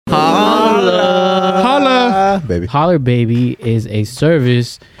Baby? Holler Baby is a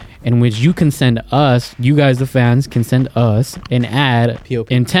service in which you can send us, you guys the fans can send us an ad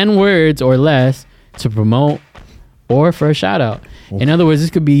in 10 words or less to promote or for a shout out. In other words, this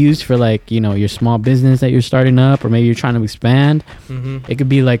could be used for like, you know, your small business that you're starting up, or maybe you're trying to expand. It could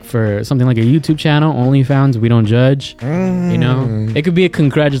be like for something like a YouTube channel, OnlyFans, we don't judge. You know, it could be a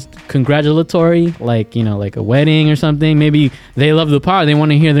congratulatory, like, you know, like a wedding or something. Maybe they love the pod, they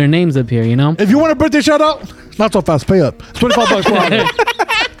want to hear their names up here, you know. If you want a birthday shout out, not so fast, pay up. It's $25 per hour.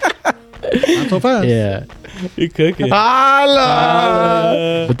 Not so fast. Yeah. You cooking.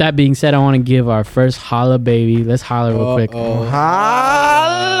 Holla! With that being said, I want to give our first Holla Baby. Let's holler real quick.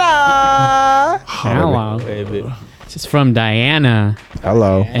 Holla! Hello. Baby. It's from Diana.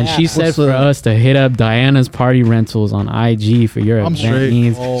 Hello. And she said What's for up? us to hit up Diana's Party Rentals on IG for your I'm event straight.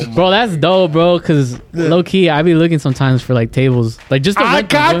 needs. Bro, that's dope, bro. Because low key, I be looking sometimes for like tables, like just. I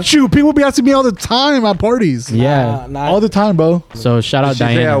got you. People be asking me all the time at parties. Yeah. All the time, bro. So shout out Did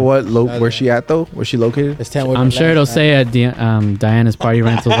she say Diana. at what? Where's she at though? Where's she located? It's 10 I'm sure it'll say at Diana's Party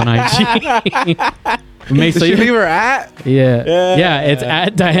Rentals on IG. Make Did so she you, leave her at? yeah, it's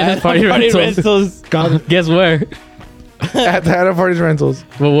at Diana's Party Rentals. Guess where? At Diana Parties Rentals.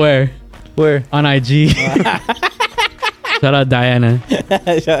 But where? Where? On IG. Shout out Diana.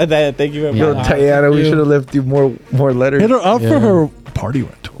 Thank you very Yo, much. Diana, we should have left you more letters. Hit her up Yeah. for her party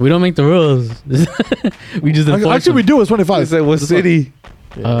rental. We don't make the rules. We just enforce Actually, we them. do. It's I 25. said, what city?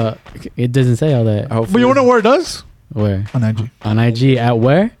 It doesn't say all that. But you want to know where it does? Where? On IG. On IG at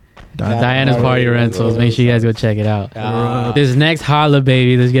where? Diana's Party Party Rentals. Make sure you guys go check it out. Ah. This next holla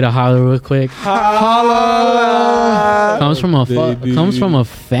baby, let's get a holla real quick. Holla! Comes from a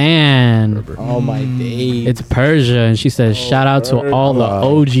fan. Oh my days. It's Persia, and she says, "Shout out to all the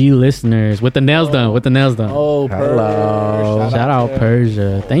OG listeners with the nails done. With the nails done. Oh, Hello. Shout out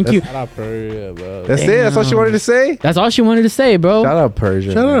Persia. Thank you. Shout out Persia, bro. That's it? That's all she wanted to say? That's all she wanted to say, bro. Shout out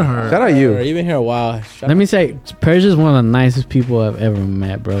Persia. Shout out man. her. Shout out you. You've been here a while. Let me say, Persia's one of the nicest people I've ever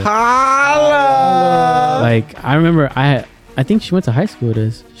met, bro. Holla! Like, I remember I think she went to high school with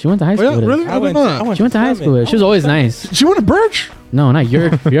us. She went to high Oh, school yeah, with really? us. I didn't know that. She went to high school with us. She was always nice. She went to Birch? No, not your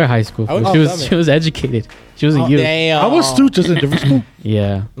high school. I went to She was Summit. educated. She was a youth. Damn. I was too, just in different school.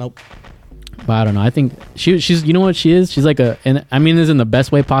 Yeah. Nope. But I don't know. I think she's you know what she is? She's like and I mean this in the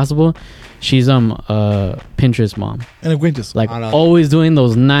best way possible. She's Pinterest mom. And acquaintance. Like I know. always doing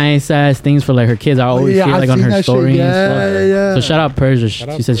those nice ass things for like her kids. I always yeah, see like I've on seen her that shit. story and Yeah, stuff. yeah. So shout out Persia.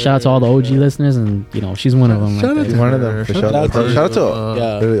 She said shout out to all the OG listeners, and you know she's one of them. Shout Like out that. to One of them, for Shout sure. out to Shout out to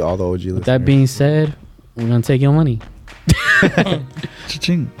Yeah. literally all the OG listeners. With that being said, we're gonna take your money.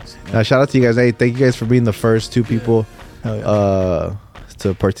 Cha-ching. Shout out to you guys. Hey, thank you guys for being the first two people Hell yeah.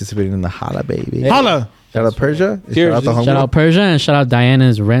 to participate in the Holla Baby. Holla. Shout out Persia. Cheers. Shout out to Shout out Persia and shout out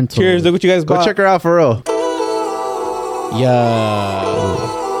Diana's rental. Cheers. Look what you guys Go bought. check her out for real. Yeah.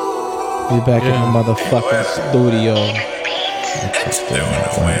 We back in the motherfucking studio.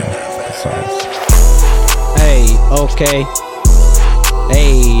 Hey, okay.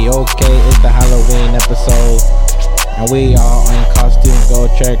 Hey, okay. It's the Halloween episode. And we are in costume. Go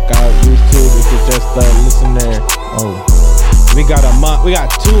check out YouTube if you're just a listener. Oh. We got a month. We got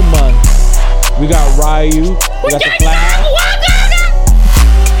 2 months. We got Ryu. We got the Flash.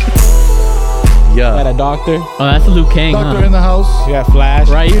 We got Yeah. a doctor. Oh, that's Liu Kang, Doctor huh? in the house. We got Flash.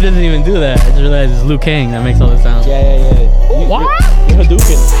 Right, you didn't even do that. I just realized it's Liu Kang. That makes all the sounds. Yeah. What? You're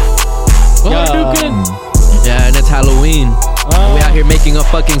Hadouken. Yeah, and it's Halloween. And we out here making a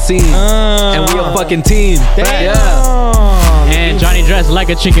fucking scene. And we a fucking team. Yeah. And Johnny dressed like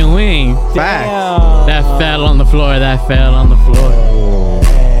a chicken wing. Fact. That fell on the floor. That fell on the floor.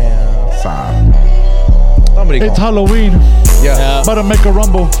 Somebody It's go. Halloween. Yeah. About to make a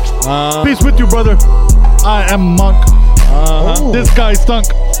rumble. Peace with you, brother. I am Monk. This guy stunk.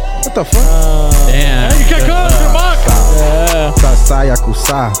 What the fuck? Damn. You can't come, you're Monk.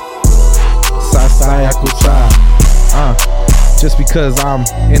 Sasayakusa. Sasayakusa. Just because I'm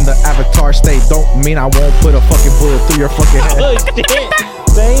in the avatar state don't mean I won't put a fucking bullet through your fucking head.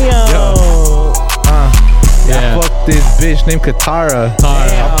 Damn. Yeah. Fuck this bitch named Katara. Tara.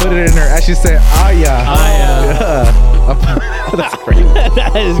 I put it in her as she said, Aya. Yeah. That's crazy.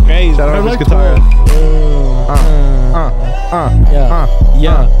 That is crazy. Shout out to like Katara.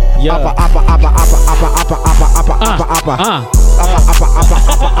 Yeah. Appa, appa, appa, appa, appa, appa, appa, appa, appa, appa.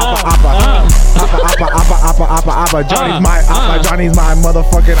 Appa. Johnny's my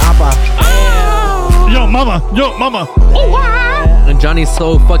motherfucking appa. Yo, mama. And Johnny's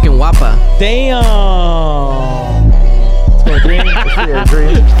so fucking wappa. Damn. No, I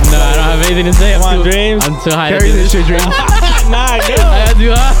don't have anything to say. Come on, Dreams. I'm too high to Carry do this this. shit, Dreams. Nah, I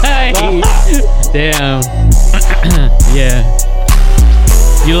too high. Damn. Yeah.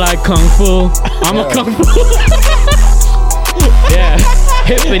 You like kung fu? I'm a kung fu. Yeah.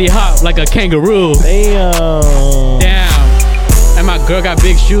 Hippity hop like a kangaroo. Damn. And my girl got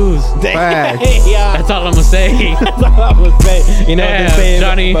big shoes. Facts. Yeah. That's all I'm gonna say. That's all I would say. You know what Damn, they say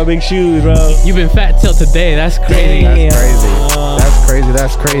Johnny. about big shoes, bro. You've been fat till today. That's crazy. That's crazy. That's crazy.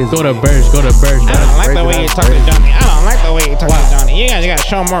 That's crazy. Go to Birch. Go to Birch. I don't like the crazy, way you that's talk to crazy. Johnny. I don't like the way you talk to Johnny. You guys gotta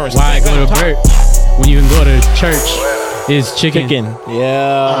show more respect. Why go to Talk. Birch when you can go to church? Is chicken.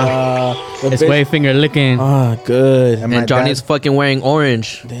 Yeah. It's way finger licking. Oh, good. And my And Johnny's dad- fucking wearing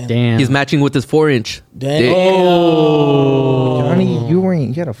orange. Damn. He's matching with his 4-inch. Damn. dick. Oh. Johnny,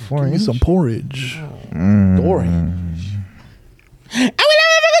 you got a 4 Give me inch. some porridge.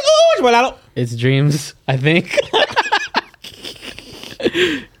 It's dreams, I think.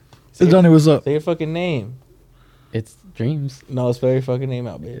 Hey, Johnny, what's up? Say your fucking name. It's dreams. No, spell your fucking name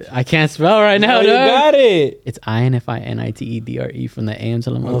out, bitch. I can't spell right now, You dog. got it. It's INFINITEDRE from the A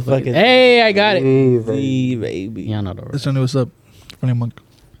until the Oh, motherfucker. fucking- Hey, I got it. Easy, baby. Yeah, I know the Hey, word. Johnny, what's up? Funny monk.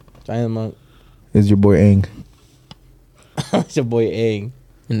 Giant monk. Is your boy Ang? It's your boy Aang.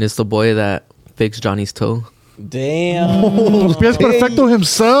 And it's the boy that fixed Johnny's toe. Damn. Pies Perfecto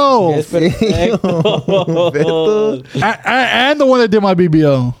himself. Yes, perfecto. And the one that did my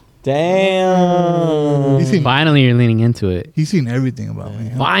BBL. Damn. Finally, you're leaning into it. He's seen everything about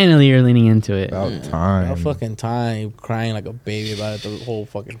me. Finally, you're leaning into it. About time. All fucking time crying like a baby about it the whole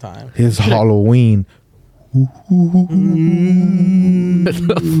fucking time. His Halloween.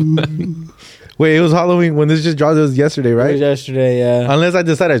 Wait, it was Halloween when this just dropped. It was yesterday, It was right? yesterday, yeah. Unless I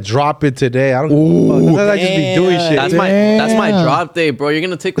decide to drop it today, I don't. Unless I just be doing shit. That's my drop day, bro. You're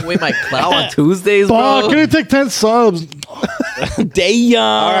gonna take away my clout on Tuesdays, Fuck, bro. can you take 10 subs? Damn.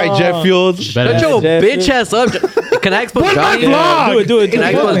 All right, Jet Fields. Better, Shut your Jeff, bitch ass up. Can I expose Johnny? vlog. Do it. Can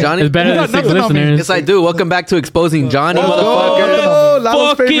I expose Johnny? it's better You than got 6 nothing on me. listeners. Yes, I do. Welcome back to Exposing Johnny, motherfuckers. Oh,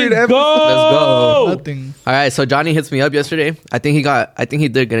 Lalo's favorite episode. Let's go. Nothing. All right, so Johnny hits me up yesterday. I think he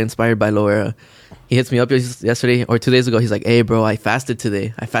did get inspired by Loera. He hits me up yesterday or 2 days ago. He's like, "Hey, bro, I fasted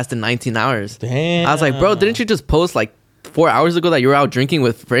today. I fasted 19 hours." Damn. I was like, "Bro, didn't you just post like 4 hours ago that you were out drinking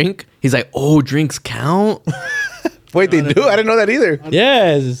with Frank?" He's like, "Oh, drinks count. Wait, they do? I didn't know that either.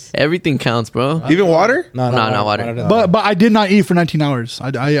 Yes. Everything counts, bro. Even water? No, not water. But I did not eat for 19 hours.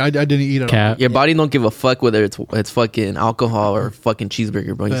 I didn't eat at all. Cap. Your body don't give a fuck whether it's fucking alcohol or fucking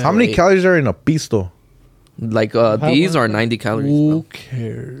cheeseburger, bro. You How many straight. calories are in a pisto? Like these are 90 calories, Who bro.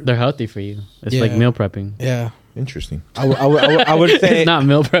 cares? They're healthy for you. It's like Yeah. meal prepping. Yeah. Interesting. I would say It's not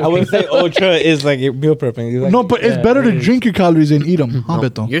meal prepping. I would say Ultra is like meal prepping. It's like, No, but it's better to drink your calories than eat them. Huh, No,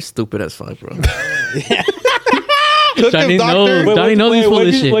 Beto? you're stupid as fuck, bro. Cook Johnny him, doctor. knows. Johnny knows he's full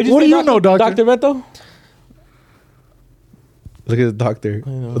of shit. What do you know, doctor? Dr. Beto? Look at the doctor.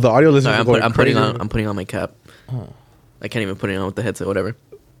 The audio listeners Sorry, are going I'm putting crazy. on my cap. I can't even put it on with the headset, whatever.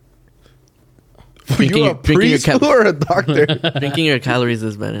 You a priest or a doctor? Drinking your calories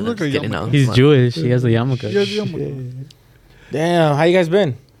is better than Look just at getting Yama. out. He's Fun. Jewish. He has a yarmulke. Damn. How you guys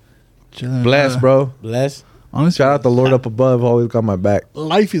been? Chilling. Blessed, bro. Blessed. Honestly, Shout out the Lord up above. Always got my back.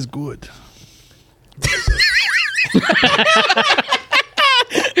 life is good.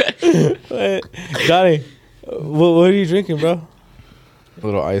 Johnny, what are you drinking, bro? A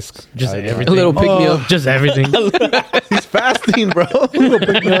little ice. Just A everything. little pick me up. Just everything. He's fasting, bro.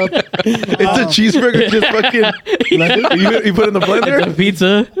 It's a cheeseburger. Just fucking. You put in the It's a blender.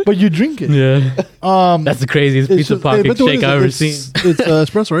 pizza. But you drink it. Yeah. That's the craziest It's pizza just- pocket but what shake is I've it? ever seen. It's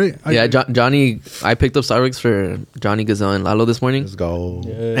espresso, right? Yeah, Johnny. I picked up Starbucks for Johnny, Gazelle, and Lalo this morning. Let's go.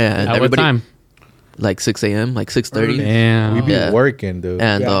 And At what everybody, time? like 6 a.m., like 6:30. Damn. We be Yeah. working, dude.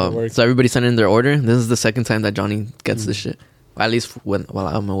 And Yeah, work. so everybody sent in their order. This is the second time that Johnny gets this shit. At least while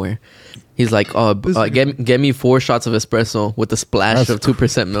I'm aware. He's like, "Oh, get me 4 shots of espresso with a splash of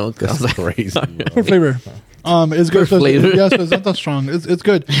 2% milk." I was like, crazy. For flavor. It's good. For flavor. Yes, it's not that strong. It's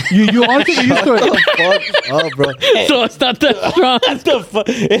good. You honestly get used to it. Fuck up, bro. So it's not that strong. What the fuck?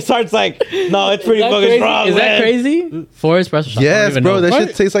 It starts like, no, it's pretty Is that fucking crazy? strong. Is that man. crazy? 4 espresso shots. I don't Yes, even bro. know. That Right.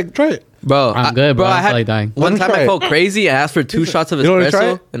 shit tastes like. Try it. Bro, I'm good, bro. I feel like dying. One Let me time try I it. felt crazy. I asked for 2 shots of You wanna try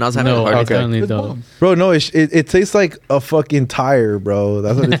espresso, it? and I was having a No, heart I'm Okay. attack. telling you, It's though. bomb. Bro, no, it tastes like a fucking tire, bro.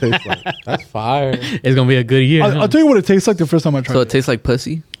 That's what it tastes like. That's fire. It's gonna be a good year. I'll tell you what it tastes like the first time I tried So it. it tastes like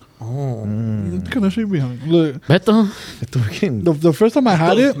pussy. Kind of should be hungry. Look, Beto, Fucking the first time I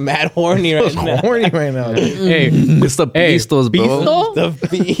had it, Mad horny right now. horny right now. hey, It's the Hey, pistos, bro. The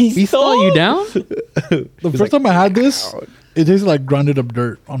beast. Beastal, you down? the first time I had this, it tasted like grounded up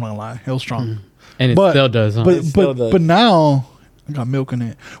dirt. I'm not gonna lie, it was strong. And it But- still does, huh? But still does. but now I got milk in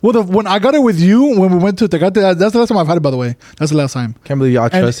it. Well, when I got it with you, when we went to Tecate, that's the last time I've had it, by the way. That's the last time. Can't believe y'all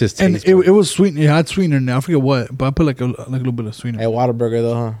trust his taste. And it was sweet. It had sweetener in it. I forget what, but I put like a little bit of sweetener. Hey, Whataburger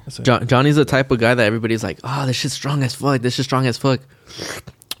though, huh? Johnny's the type of guy that everybody's like, oh, this shit's strong as fuck. This shit's strong as fuck.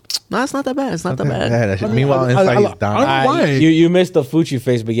 No, it's not that bad. It's not that bad. Meanwhile, inside he's down. I don't know why. You missed the Fuchi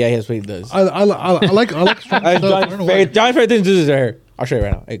face, but yeah, that's what he does. I like strong stuff. I don't know why. Johnny's favorite thing to do is right here. I'll show you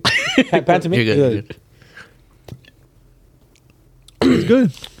right now. Hey, pan to me. You're good. You're good. It's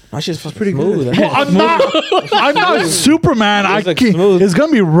good. That shit's pretty good. Well, I'm not Superman. It's like smooth. It's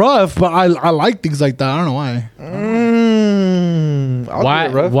gonna be rough, but I like things like that. I don't know why.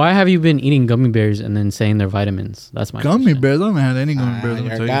 Why have you been eating gummy bears and then saying they're vitamins? That's my Gummy question. bears. I haven't had any gummy bears.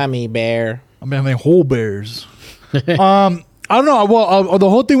 You're a gummy bear. I've been having whole bears. I don't know. Well, the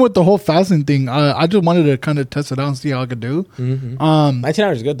whole thing with the whole fasting thing, I just wanted to kind of test it out and see how I could do. 19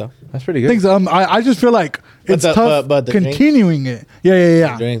 hours is good though. That's pretty good. Things, I just feel like it's tough but the continuing it.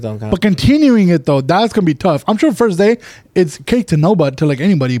 Yeah. Drinks don't count. But continuing it though, that's gonna be tough. I'm sure first day it's cake to nobody, to like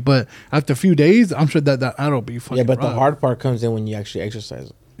anybody. But after a few days, I'm sure that'll be fucking. Yeah, but rough. the hard part comes in when you actually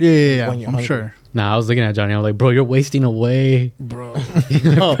exercise. Yeah. when you're I'm hungry. sure. Nah, I was looking at Johnny. I was like, bro, you're wasting away. Bro.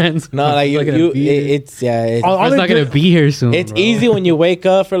 No, like it's All I'm they not going do- to be here soon. It's bro. easy when you wake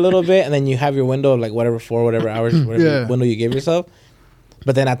up for a little bit and then you have your window of like whatever hours, Yeah. window you give yourself.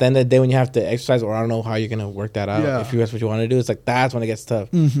 But then at the end of the day, when you have to exercise, or I don't know how you're gonna work that out, Yeah. if that's what you want to do, it's like that's when it gets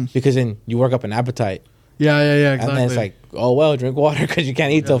tough Mhm. because then you work up an appetite, Yeah, and exactly. then it's like, oh well, drink water because you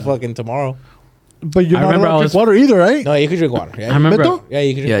can't eat till fucking tomorrow. but you're I not remember allowed I to was- drink water either, right? No, you can drink water. I Yeah, remember. Beto? yeah,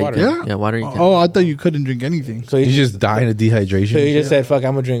 you can drink water. can. Yeah, water you can. Oh, I thought you couldn't drink anything. So You you just dying of dehydration. so you just said, "Fuck,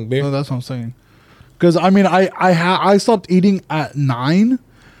 I'm gonna drink beer." No, that's what I'm saying. Because I mean, I stopped eating at 9,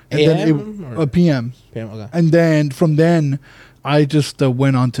 and then AM or- PM, Okay. and then from then I just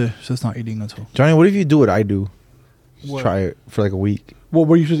went on to just not eating until. Johnny, what if you do what I do? Just What? try it for like a week. Well,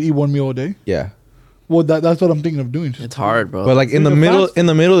 where you just eat one meal a day. Yeah. Well, that's what I'm thinking of doing. Just It's hard, bro. But like in the You're middle fasting.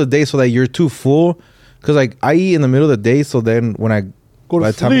 of the day so that you're too full. Cause like I eat in the middle of the day, so then when I Go to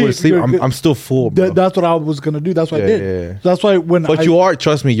by the time I go to sleep, you're good. I'm still full, bro. That's what I was gonna do. That's what I Yeah, did. yeah. That's why when But you are,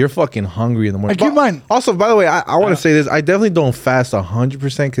 trust me, you're fucking hungry in the morning. I keep But mine. Also, by the way, I want to say this. I definitely don't fast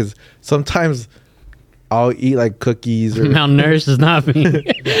 100% because sometimes I'll eat like cookies or Malnourished does not mean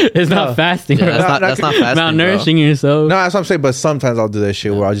it's not fasting. Yeah, bro. that's not fasting, Malnourishing yourself. no, that's what I'm saying. But sometimes I'll do that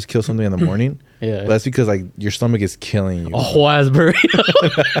shit where I'll just kill something in the morning. Yeah. But that's because like your stomach is killing you. A whole ass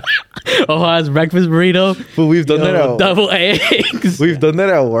burrito. A whole ass breakfast burrito. But we've done that. With double eggs. We've done that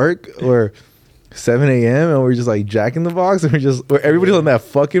at work where 7 a.m. and we're just like Jack in the Box and where everybody's on that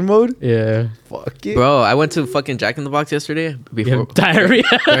fucking mode. Yeah. Fuck it. Bro, I went to fucking Jack in the Box yesterday You before have diarrhea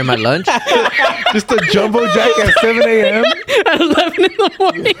during my lunch. Just a jumbo Jack at 7 a.m. at 11 in the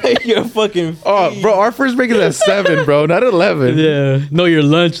morning. You're fucking. Oh, bro, our first break is at 7, bro, not 11. Yeah. No, your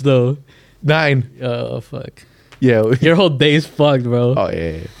lunch though. 9. Oh fuck. Yeah. Your whole day's fucked, bro. Oh,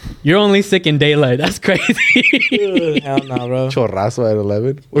 yeah. You're only sick in daylight. That's crazy. Hell no, bro. Chorrazo at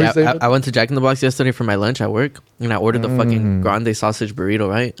 11. What Yeah, you saying? I went to Jack in the Box yesterday for my lunch at work, and I ordered the fucking grande sausage burrito.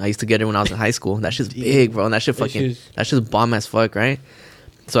 Right, I used to get it when I was in high school. That shit's big, bro. And that shit fucking that shit's bomb as fuck, right?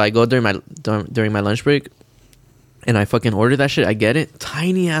 So I go during my lunch break, and I fucking order that shit. I get it,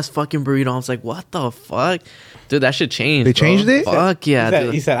 tiny ass fucking burrito. I was like, what the fuck, dude? That shit changed. They bro. changed it? Fuck yeah,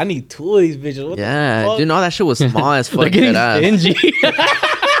 He dude. said, "I need 2 of these bitches." What Yeah, the fuck? dude. No, that shit was small as fuck. They're getting dead ass. stingy.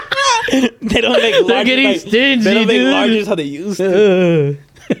 They don't make. They're larges getting like, stingy, They don't make dude. larges how they used to.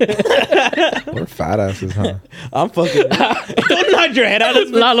 We're fat asses, huh? I'm fucking. Don't nod your head at us.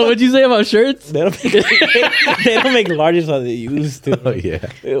 Lalo, what'd you say about shirts? They don't make, they don't make larges how they used to. Oh, yeah.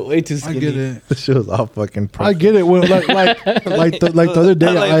 They're way too I skinny. get it. This shit was all fucking I perfect. get it. When like the other day,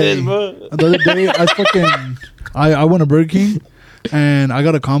 Not like this, bro. the other day I fucking I went to Burger King and I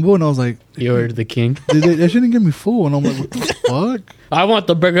got a combo and I was like, You're the king. they shouldn't get me full, and I'm like, what the fuck? I want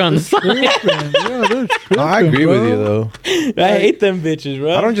the burger on the side. Tripping. Yeah, they're tripping, No, I agree bro. with you, though. I hate them bitches,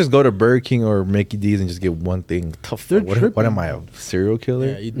 bro. I don't just go to Burger King or Mickey D's and just get one thing. They're What tripping. am I, a serial killer?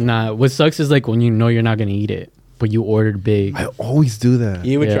 Yeah, you Nah, what sucks is like when you know you're not gonna eat it, but you ordered big. I always do that.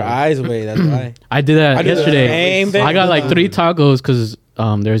 eat with Yeah. your eyes away. That's why. I did that I do the yesterday. same thing. I got like 3 tacos because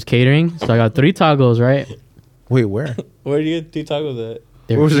there's catering, so I got 3 tacos. Right? Wait, where? Where do you get 2 tacos at?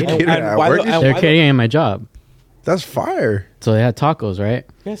 They're, What was the catering. catering and at why work? the- and They're why the- catering at my job, That's fire. so they had tacos, right?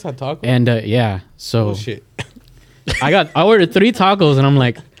 You guys had tacos. And yeah, so Bullshit. I ordered 3 tacos, and I'm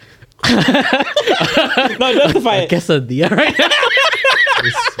like, No, justify it. quesadilla, right?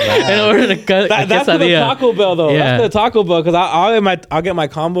 And I ordered a That's for the quesadilla. Taco Bell though. Yeah. That's the Taco Bell because I'll get my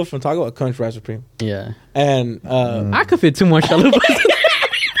combo from Taco Bell, Crunch Fries Supreme, Yeah, and I could fit 2 more chalupas.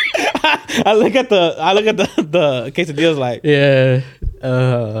 I look at the quesadillas like, Yeah.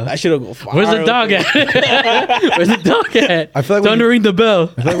 I should have. Where's the dog at? Where's the dog at? I feel like Time to ring the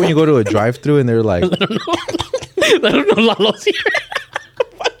bell. I feel like when you go to a drive-thru and they're like, Let him know Lalo's here.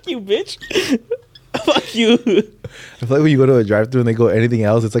 Fuck you, bitch. Fuck you. I feel like when you go to a drive-thru and they go anything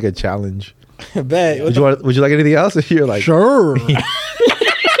else, it's like a challenge. Bet. Would you like anything else? You're like, Sure.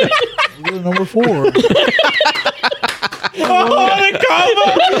 Number 4. Oh, the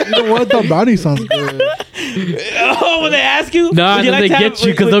combo. You know what? The bounty sounds good. Oh, when they ask you, Nah, would then like they to get have-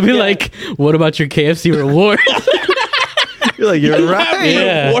 you because they'll be yeah. like, "What about your KFC reward?" you're like, you're right.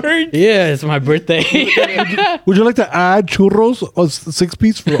 yeah, Reward? yeah, it's my birthday. Would you like to add churros, a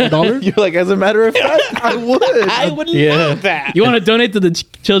 6-piece for $1? You're like, as a matter of fact, I would. I would Yeah. love that. You want to donate to the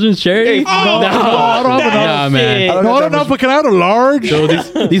children's charity? No, I don't have Nah, enough. man. No, I don't know, but can I add a large? So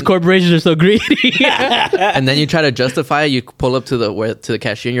these corporations are so greedy. And then you try to justify it. You pull up to the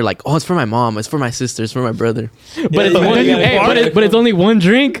cashier and you're like, "Oh, it's for my mom. It's for my sister. It's for my brother." But it's one, but it's only one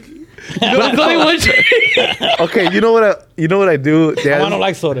drink. But it's only one drink. Okay, you know what I do, Dan? I don't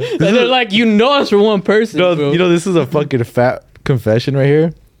like soda. And they're like, you know, it's for one person. No, bro. you know this is a fucking fat confession right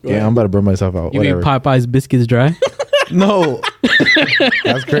here. Yeah, I'm about to burn myself out. You Whatever. mean Popeye's biscuits dry? No,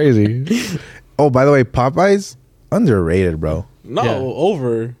 that's crazy. Oh, by the way, Popeyes underrated, bro. No, Yeah.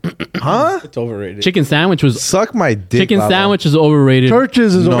 over. Huh? It's overrated. Chicken sandwich was Suck my dick. chicken Lavo. sandwich is overrated.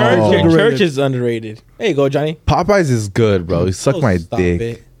 Churches is No. overrated. Church is underrated. There you go, Johnny. Popeyes is good, bro. You suck Oh, my stop dick.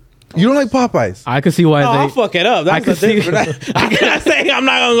 it. You don't like Popeyes? I could see why No, I'll they. fuck it up. That's could the thing. see- I cannot say I'm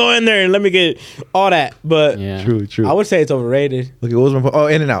not gonna go in there and let me get all that. But Yeah. True. I would say it's overrated. Okay, what was my? Oh,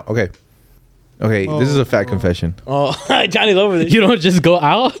 In and Out. Okay. This is a fat confession. Oh, Johnny's over this. You don't just go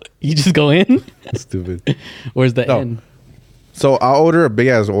out. You just go in. Stupid. Where's the No. end? So I'll order a big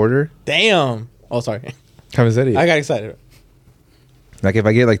ass order. Damn. Oh, sorry. Haven't said it. I got excited. Like if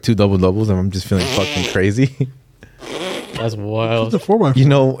I get like 2 double doubles and I'm just feeling fucking crazy. That's It's a wild. 4x4. You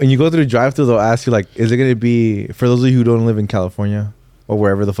know, when you go through drive-thru, they'll ask you like, "Is it gonna be for those of you who don't live in California or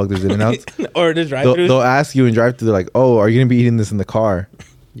wherever the fuck there's In and Outs?" Or the they'll, drive-thru. they'll ask you in drive-thru. They're like, "Oh, are you gonna be eating this in the car?"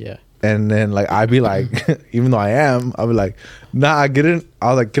 Yeah. And then like I'd be like, even though I am, I'll be like, "Nah, I get it." I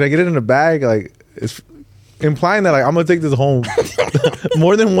was like, "Can I get it in a bag?" Like it's implying that like I'm gonna take this home.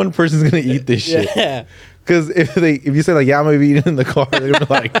 More than one person's gonna eat this shit. Yeah. Because if you say like, "Yeah, I'm gonna be eating in the car," they're gonna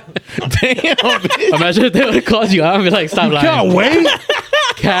be like, "Damn, bitch." Imagine if they would have called you out and be like, "Stop lying." Can't wait.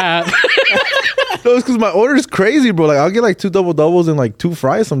 Cap. No, it's because my order is crazy, bro. Like I'll get like 2 double doubles and like 2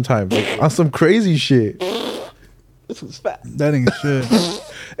 fries sometimes, like on some crazy shit. This was fat. That ain't shit.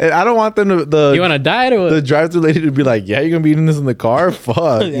 And I don't want them to You want to diet or what? the drive-thru lady to be like, "Yeah, you're gonna be eating this in the car."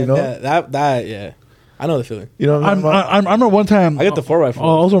 Fuck, you know. That yeah. I know the feeling. You know. What I'm talking about? I remember one time. I get the 4x4. I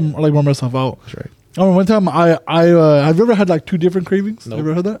also like warm myself out. That's right. I remember one time have you ever had like 2 different cravings? Nope. You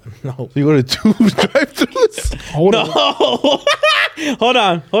ever heard that? No. So you go to 2 drive-thrus. Hold No.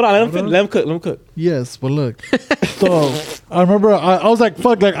 on. Hold on. Let him cook. Yes, but look. So I remember I was like,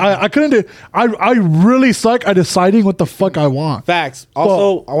 fuck, like I couldn't do. I really suck at deciding what the fuck I want. Facts.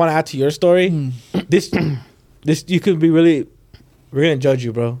 Also, I want to add to your story. This you could be really. We're gonna judge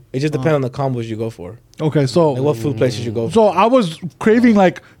you, bro. It just depends on the combos you go for. Okay, so Like what food places you go for. so I was craving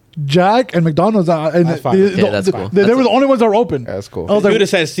like Jack and McDonald's, and That's fine. Yeah, that's cool. They were the only ones that were open. That's cool. I was You like, would have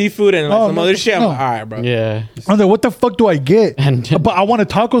said seafood and like Oh, some no, other shit. I'm no. like, all right, bro. Yeah. I was like, what the fuck do I get? And- But I wanted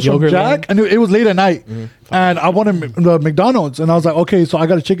tacos from Yogurt Jack, and it was late at night, and I wanted the McDonald's, and I was like, okay, so I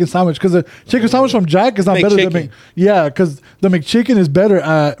got a chicken sandwich because the chicken sandwich from Jack is not better than McChicken. yeah, because the McChicken is better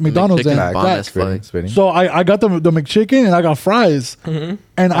at McDonald's than McChicken bomb Jack. as fuck. Spitting. So I got the McChicken and I got fries, and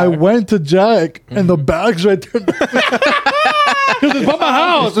I went to Jack, and the bag's right there. Because it's by my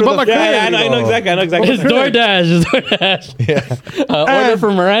house, it's by my crib. Yeah, I know exactly. It's DoorDash. It's DoorDash. Yeah. Order And-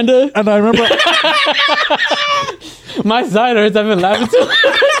 for Miranda. And I remember, My side hurts. I've been laughing too.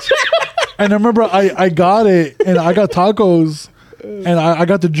 I got it, and I got tacos, and I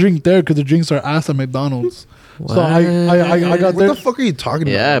got the drink there because the drinks are ass at McDonald's. So I got What there. the fuck are you talking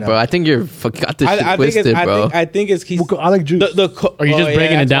about? Yeah, right bro. now? I think you're got this shit I think twisted, it's, bro. I think it's he's I like juice. Are you just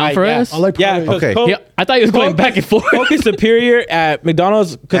breaking it down for us? I like Yeah, Powerade. 'cause Okay. Coke, Yeah, I thought you was going back and forth. Coke is superior at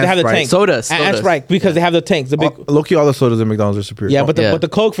McDonald's because they And have the Sprite. tank. Sodas. And Sprite because they have the tanks. The big. Low-key, all the sodas at McDonald's are superior. Yeah, but Yeah. the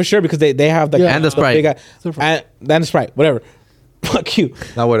Coke for sure because they have the Yeah. And the Sprite. big- and the Sprite, whatever. Fuck you.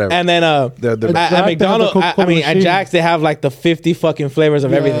 Not whatever. And then They're- at Jack, they have the McDonald's, I Coca-Cola mean at machine. Jack's they have like the 50 fucking flavors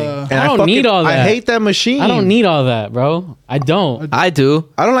of everything. And I don't fucking- need all I that. hate that machine. I don't need all that, bro. I don't. I do.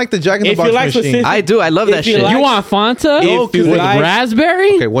 I don't like the Jack in the If Box you like machine. specific- I do. I love If that you shit. like- You want Fanta? If you with like-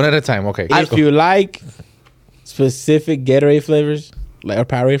 raspberry? Okay, one at a time. Okay. If you like specific Gatorade flavors, like or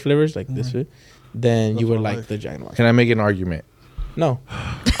Powerade flavors, like this food, then you would like the Jack in the Box. Can I make an argument? No.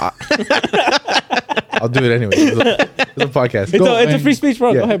 I'll do it anyway. It's a podcast. It's a free speech,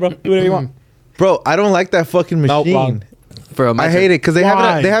 bro. Go ahead, bro. Do whatever you want. Bro, I don't like that fucking Nope, machine. wrong. I hate it because they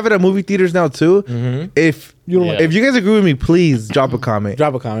have it at movie theaters now too. If if you guys agree with me, please drop a comment.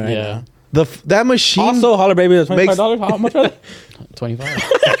 Drop a comment. Right Yeah. That machine. Also, Holler Baby, the $25. How much are they?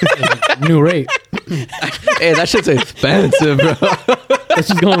 25. New rate. Hey, that shit's expensive, bro. It's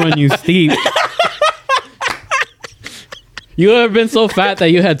just gonna run you steep. You ever been so fat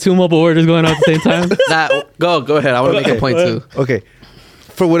that you had 2 mobile orders going on at the same time? Go ahead. I want to make a point too. Okay.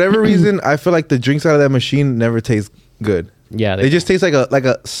 For whatever reason, I feel like the drinks out of that machine never taste good. Yeah, They just taste like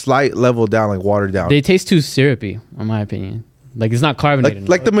a slight level down, like watered down. they taste too syrupy, in my opinion. Like it's not carbonated.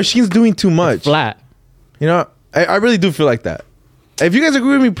 like the machine's doing too much. flat. You know, I really do feel like that. If you guys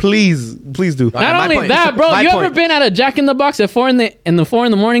agree with me, please do. Not my only point. that, bro. My You ever point. been at a Jack in the Box at 4 in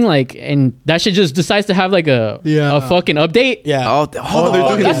the morning, and that shit just decides to have like a fucking update? Yeah. Oh, they're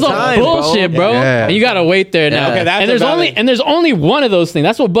doing That's it some time, bullshit, bro. Yeah. And you gotta wait there now. Okay, that's and there's a valid- only one of those things.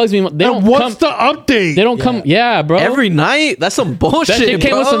 That's what bugs me. They don't What's come. the update? They don't come. Yeah, bro. Every night? That's some bullshit, that shit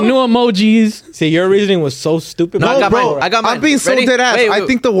came bro. with some new emojis. See, your reasoning was so stupid. No, bro. I got bro, mine. I got mine. I'm being so Ready? dead ass. Wait, I wait.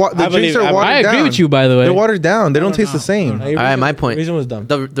 think the I drinks believe- are I watered I down. agree with you, by the way. They're watered down. They don't taste the same. All right, my point. Reason was dumb.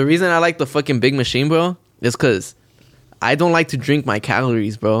 The reason I like the fucking big machine, bro, is because I don't like to drink my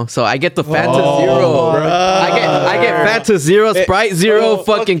calories, bro. So I get the Fanta Zero. I get Fanta Zero, Sprite Zero,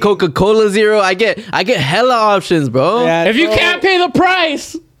 fucking Coca-Cola Zero. I get hella options, bro. Yeah, If you can't pay the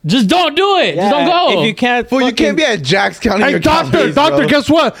price, just don't do it. Just don't go. If you can't, Well, you fucking- can't be at Jack's counting Hey, your doctor, calories, doctor, bro. guess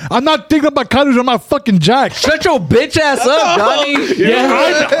what? I'm not thinking about calories on my fucking Jack. Shut your bitch ass up, Johnny.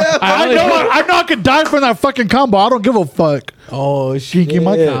 I know I could die from that fucking combo. I don't give a fuck. Oh shit. Geeking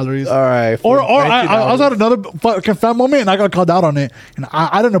my calories. All right. Or I was at another fucking fat moment and I got called out on it, and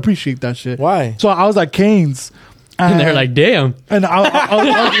I didn't appreciate that shit. Why? So I was at Cane's, and they're like, damn. and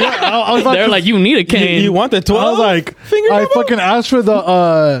I was They're like, you need a cane. You want the 12? I was like, I fucking asked for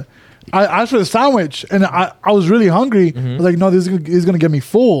the I asked for the sandwich, and I was really hungry. I was like, no, this is gonna get me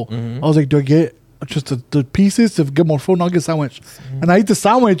full. I was like, do I get just the pieces to get more full? No, I'll get a sandwich. And I ate the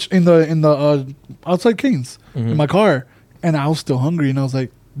sandwich in the outside Cane's in my car, and I was still hungry, and I was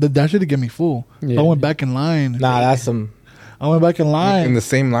like, that shit to get me full. Yeah. So I went back in line. Nah, that's some. I went back in line. in the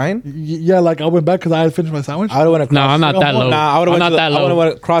same line. Yeah, like I went back because I had finished my sandwich. I would have went. No, I'm not that low. Nah, I would have I'm went not to that I would low. have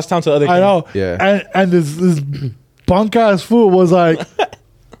went across town to the other. I know. Yeah. And this punk ass fool was like,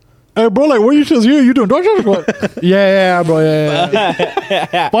 "Hey, bro, like, what you just here? You doing DoorDash or what?" yeah, bro,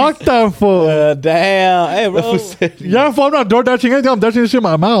 yeah. Fuck that fool. Damn. Hey, bro. Yeah, fool, I'm not DoorDashing anything. I'm dashing this shit in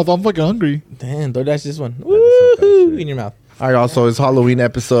my mouth. I'm fucking hungry. Damn, DoorDash this one. Woo! In your mouth. All right. Also, it's Halloween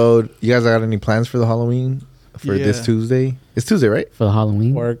episode. You guys got any plans for the Halloween for this Yeah. Tuesday? It's Tuesday, right? For the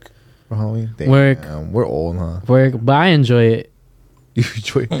Halloween. Work. For Halloween. Work. We're old, huh? Work. But I enjoy it. You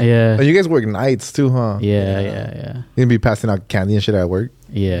enjoy. Yeah. Oh, you guys work nights too, huh? Yeah. You gonna be passing out candy and shit at work.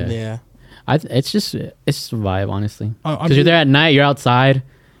 Yeah. Yeah. It's just a vibe, honestly. I'm Because you're there at night, you're outside.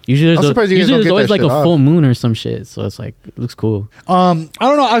 Usually I'm there's, surprised you guys usually don't there's get always that like a shit full off. moon or some shit. So it's like, it looks cool. I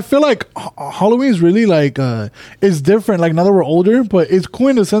don't know. I feel like Halloween is really like it's different. Like now that we're older, but it's cool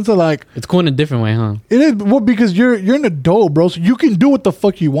in the sense of like It's cool in a different way, huh? it is because you're an adult, bro. So you can do what the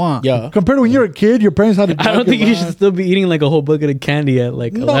fuck you want. Yeah. Compared to when you're a kid, your parents had to. I don't think you should still be eating like a whole bucket of candy at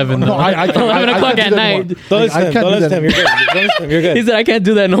like 11. No, though. I 11 o'clock at night. Don't listen to him. can't Don't do listen to him. You're that. good. Don't listen to him. You're good. He said, I can't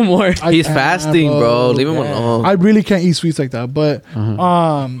do that no more. He's fasting, bro. Leave him alone. I really can't eat sweets like that. But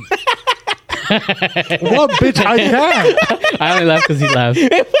what, bitch? I can. I only laugh because he laughs.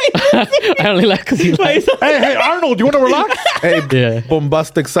 I only laugh because he laughs. Hey, Arnold, you want to relax? Hey, Yeah.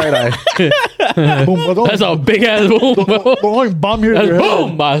 bombastic side eye. Boom, don't, That's a big ass boom, bro. don't bomb here. That's in your head.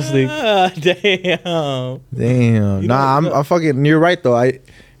 boom, bossy. Damn. Damn. Nah, I'm fucking. You're right though.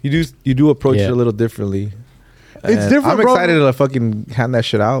 You do approach Yeah. it a little differently. It's And different, I'm bro. excited to fucking hand that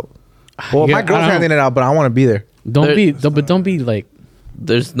shit out. Well, Yeah, my girl's I don't- handing it out, but I want to be there. Don't be like,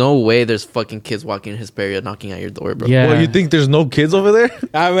 There's no way there's fucking kids walking in Hesperia knocking at your door, bro. yeah. Well, you think there's no kids over there?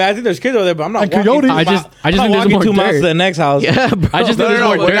 I mean, I think there's kids over there, but I'm not And walking. coyotes. two I just mi- think I'm there's walking more 2 miles dirt. to the next house. Yeah, bro. I just think there's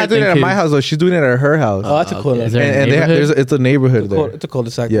more We're dirt not doing it than at my kids. house though. She's doing it at her house. Oh, that's a cool. Is one. there- and neighborhood? it's a neighborhood there. It's a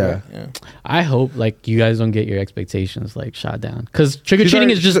cul-de-sac. Yeah. Yeah. I hope like you guys don't get your expectations like shot down because trick or She's treating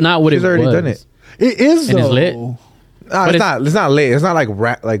already- is just she's- not what it she's already was. done it. It is And it's though. lit. Nah, But it's not late. It's not like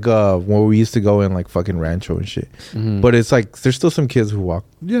where we used to go in like fucking Rancho and shit. But it's like there's still some kids who walk.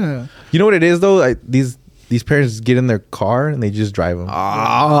 Yeah. You know what it is though? Like these parents get in their car and they just drive them.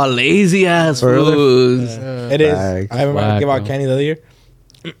 Oh, lazy ass Or other- fools. It is. Facts. I remember I Whack, gave out bro. candy the other year.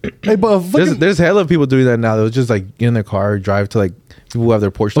 Hey, but fucking, There's hella people doing that now. They'll just like get in their car, drive to like people who have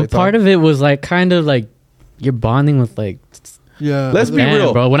their porch But lights part on. of it was like kind of like you're bonding with like Yeah. Let's be Damn,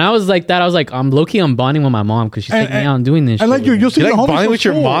 real. bro. When I was like that, I was like, I'm low-key, I'm bonding with my mom because she's taking me out and doing this. And like shit. you'll see You the like homies bonding from with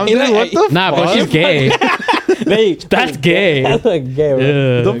your school. mom? You Dude? like- What the Nah, bro, she's gay. That's gay. That's like gay, bro.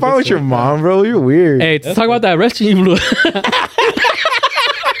 Yeah. Don't bond with your mom, bro. You're weird. Hey, let's talk about that restaurant you blew.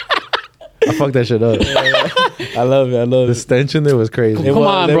 I fucked that shit up. I love it. I love The it. stench in there was crazy. It Come was-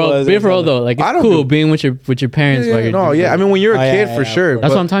 on, it bro. was- Be it for real was- though. Like I it's don't cool do- being with your parents. while you're No, doing yeah. I that. mean, when you're a Oh, yeah, kid, yeah, for yeah. sure. That's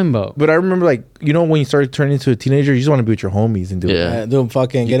but, what I'm talking about. But I remember, like, you know, when you start turning into a teenager, you just want to be with your homies and do it. Yeah. Doing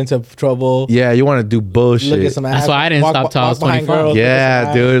fucking get into trouble. Yeah, you want to do bullshit. Look at some ass. That's why I didn't stop till I was behind 25. girls, Yeah, look at some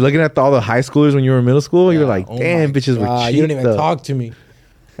ass. dude. Looking at all the high schoolers when you were in middle school, you're like, Oh damn, my bitches were God, cheap. you don't even though. talk to me.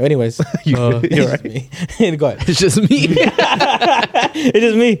 Anyways, You're right. me. Go ahead. It's just me. It's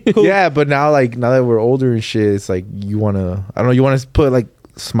just me. Cool. Yeah, but now that we're older and shit, it's like you want to, I don't know, you want to put like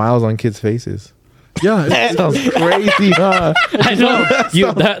smiles on kids' faces. Yeah. That sounds crazy, huh? I know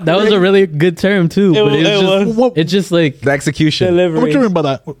that was a really good term too. But it's just like The execution. What Delivery. you mean by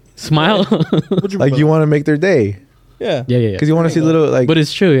that? smile. What you Like you want to make their day. Yeah. yeah. Because you want to see little, like, But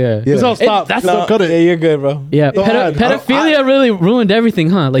it's true, yeah. Yeah. So stop. that's Stop. Cut Yeah, it. you're good, bro. Yeah, Go ahead. pedophilia really ruined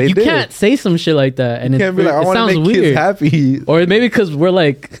everything, huh? Like They you did. can't say some shit like that, and you can't be like, I it want to sounds make weird. kids happy. Or maybe because we're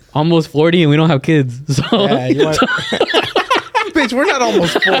like almost 40 and we don't have kids. So Yeah, you want, Bitch, we're not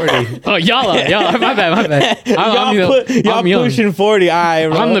almost 40. oh y'all, my bad. y'all I'm young. pushing 40. All right,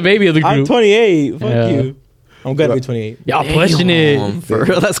 bro. I'm the baby of the I'm group. 28. Fuck Yeah. you. I'm gonna be 28. Y'all pushing Damn, it. for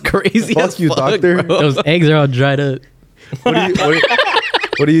real. That's crazy. Fuck as you, fuck, doctor. bro. Those eggs are all dried up. What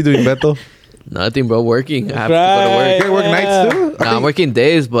are you doing, Beto? Nothing, bro. Working. I have Right. to You work nights too? go to work. Nah, I'm working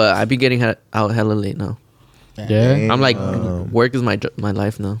days, but I be getting out hella late now. Yeah. I'm like, work is my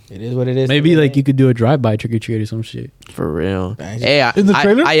life now. It is what it is. Maybe like you could do a drive-by trick or treat or some shit. For real. Dang. Hey, In the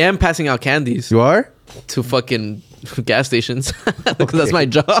trailer? I am passing out candies You are? to fucking gas stations because that's my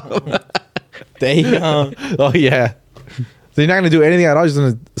job. Damn. Oh, yeah. So you're not going to do anything at all? Just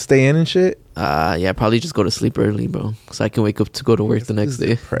going to stay in and shit? Yeah, probably just go to sleep early, bro, so I can wake up to go to work the next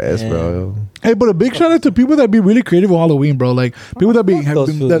day. Press, bro. Hey, but a big shout out to people that be really creative with Halloween, bro. Like people that be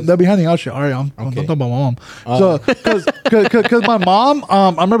Those fools. that be handing out shit. All right, I'm Okay. talking about my mom. So, cause my mom, I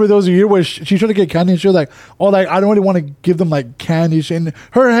remember there was a year where she tried to get candy and she was like, oh, like I don't really want to give them like candy. In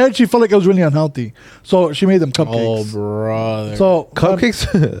her head, she felt like it was really unhealthy, so she made them Oh, cupcakes. brother. So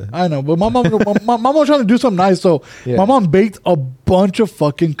Cupcakes? I know, but my mom was trying to do something nice. So Yeah. my mom baked a bunch of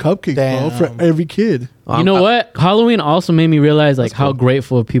fucking cupcakes, bro, Damn. for every kid. You know what? Halloween also made me realize like how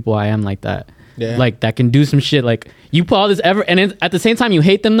grateful of people I am like that. Yeah. Like that can do some shit. Like you put all this effort, and at the same time you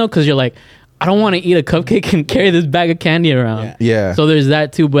hate them though because you're like, I don't want to eat a cupcake and carry this bag of candy around. Yeah. Yeah. So there's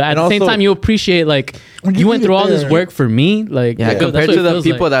that too. But at And the same also- time, you appreciate like When you you went eat through it all this there. work for me. Like Yeah, that's compared what to it the feels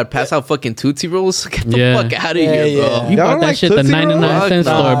people like. that pass out fucking Tootsie Rolls, get the Yeah. fuck out of Yeah, here, bro. yeah. You Y'all bought don't that like shit at the Tootsie Rolls? 99 cent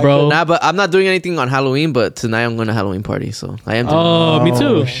Fuck store, nah, bro. Nah, but I'm not doing anything on Halloween. But tonight I'm going to Halloween party, so I am. Doing Oh, me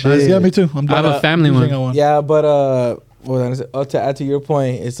too. shit. Yeah, me too. I'm I have a family using one. one. Yeah, but what was I gonna say? To add to your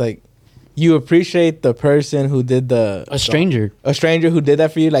point, it's like you appreciate the person who did A stranger. a stranger who did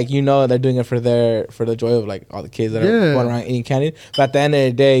that for you. Like you know they're doing it for the joy of like all the kids that Yeah. are going around eating candy. But at the end of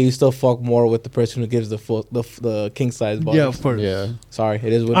the day, you still fuck more with the person who gives the king size ball. Yeah, of course. Yeah. Sorry,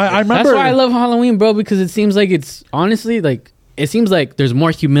 it is what I it is. remember. That's why I love Halloween, bro, because it seems like it's honestly like it seems like there's more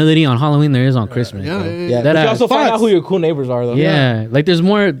humility on Halloween than there is on Christmas. Yeah, bro. yeah, Yeah, That but you ass. also find out Facts. who your cool neighbors are though. Yeah, like there's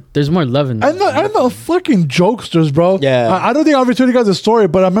more love in that. And the fucking jokesters, bro. Yeah. I don't think I ever told you guys a story,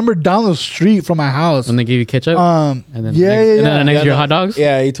 but I remember down the street from my house. When they give you ketchup, And and then yeah, next, yeah, and then yeah. the next Yeah, year no. hot dogs.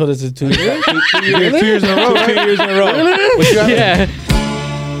 Yeah, he told us it's 2 years. 2 years. 2 years in a row. 2 years in a row. Yeah.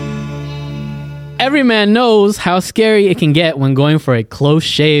 Every man knows how scary it can get when going for a close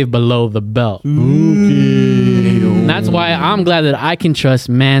shave below the belt. And that's why I'm glad that I can trust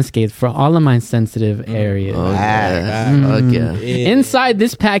Manscaped for all of my sensitive areas. Oh yeah, fuck yeah. Inside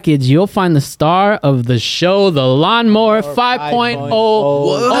this package, you'll find the star of the show, the Lawnmower 5.0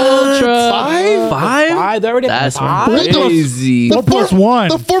 Ultra. Five? They're already That's five? crazy. The plus one.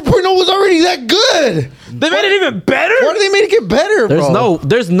 The 4.0 was already that good. They made it even better. Why did they make it get better, bro?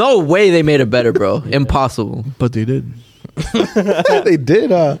 There's no way they made it better, bro. Impossible. But they did. They did,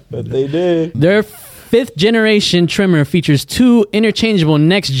 But they did. Their 5th generation trimmer features 2 interchangeable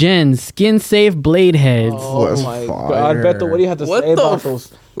next gen skin safe blade heads. Was my fire. God, Beto, what do you have to What say the about f-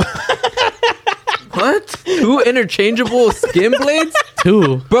 those? What? 2 interchangeable skin blades?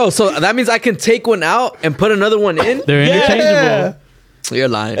 2. Bro, so that means I can take one out and put another one in? They're interchangeable. You're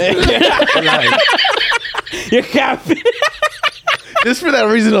lying. You're capping. Just for that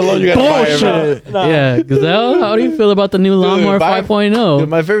reason alone, you gotta buy it, bro. Bullshit. Yeah, Gazelle, how do you feel about the new lawnmower buy- 5.0? Dude,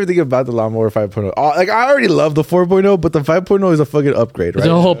 my favorite thing about the lawnmower 5.0, like I already love the 4.0, but the 5.0 is a fucking upgrade, It's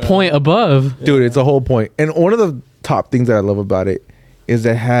right? a whole point above. Dude, it's a whole point. And one of the top things that I love about it is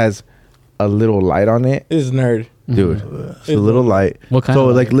that it has a little light on it. This is nerd. Dude, it's a little light. What kind so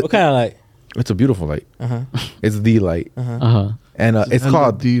of like light? What kind of light? it's a beautiful light. Uh-huh. It's the light. Uh-huh. And it's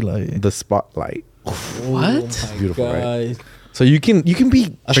called D-light. the spotlight. What? It's beautiful, right? Guys. So you can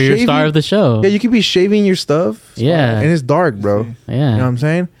be For your star of the show. yeah, you can be shaving your stuff. Yeah. And it's dark, bro. Yeah. You know what I'm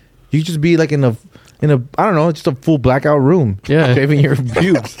saying? You could just be like in a I don't know, just a full blackout room. Yeah. Shaving your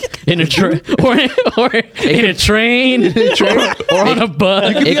pubes. In a train or in a train or on a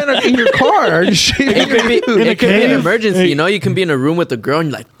bus. You can be in your car just shaving It your could be, pubes. it could be an cave? emergency, you know. You can be in a room with a girl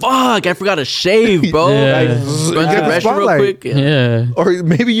and you're like, "Fuck, I forgot to shave, bro." Yeah. Like, Get run to the the restroom real spotlight. quick. Yeah. Or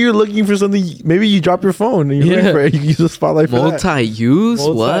maybe you're looking for something. Maybe you drop your phone and you're looking for it. You use the spotlight for that. Multi-use?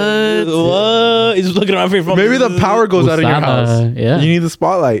 What? What? He's just looking around for your phone. Maybe the power goes out in your house. Usama, yeah. You need the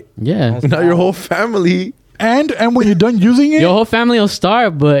spotlight. Yeah. Now your whole family. And when you're done using it, Your whole family will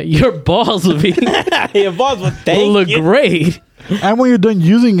starve, but your balls will be Your boss will will thank look you. great. and when you're done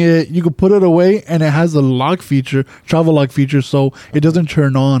using it, you can put it away, and it has a lock feature, travel lock feature, so it doesn't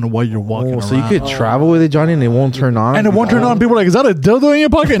turn on while you're walking around. So you could travel with it, Johnny, and it won't turn on. and it won't turn on. People are like, "Is that a dildo in your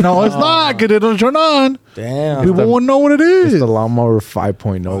pocket?" No, it's not. Cause it doesn't turn on. Damn. People won't know what it It's is. the lawnmower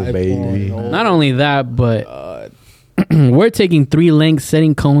 5.0, baby. Not only that, but we're taking 3 length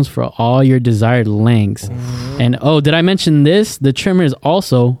setting combs for all your desired lengths. And oh, did I mention this? The trimmer is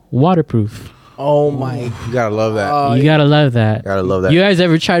also waterproof. Oh my. You gotta love that. You gotta love that. Gotta love that. You guys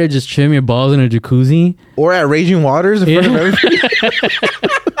ever try to just trim your balls in a jacuzzi? Or at Raging Waters in front of everybody.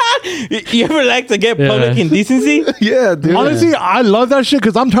 You ever like to get public Yeah. indecency? Yeah, dude. Honestly, I love that shit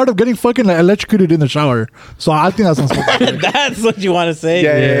because I'm tired of getting fucking electrocuted in the shower. So I think that sounds fucking good. That's what you want to say?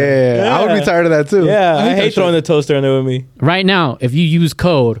 Yeah. I would be tired of that too. Yeah, I think hate that's throwing the toaster in there with me. Right now, if you use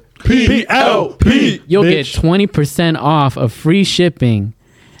code PLP. you'll bitch. get 20% off of free shipping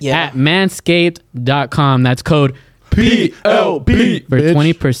at manscaped.com. That's code PLP. for bitch.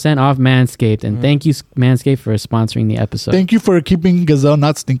 20% off Manscaped. And thank you, Manscaped, for sponsoring the episode. Thank you for keeping Gazelle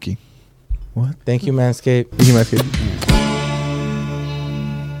not stinky. Thank you, Manscaped.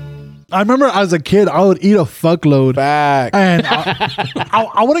 I remember as a kid, I would eat a fuckload, Back. and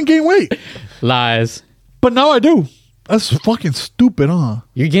I wouldn't gain weight. Lies. But now I do. That's fucking stupid, huh?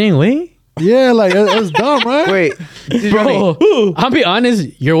 You're getting weight? Yeah, like that's dumb, right? Wait, Bro, I'll be honest,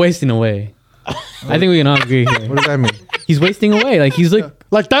 you're wasting away. I think we can all agree here. what does that mean? He's wasting away. Like, he's like,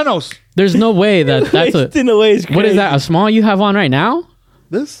 Like Thanos. there's no way that's a. In a way, it's What is that? A small you have on right now?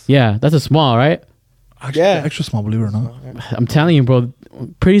 This? Yeah, that's a small, right? Actually, Yeah. extra small, believe it or not. I'm telling you, bro.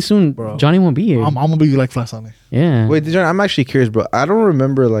 Pretty soon, Bro. Johnny won't be here. I'm gonna be like Flash on it. Yeah. Wait, John, I'm actually curious, bro. I don't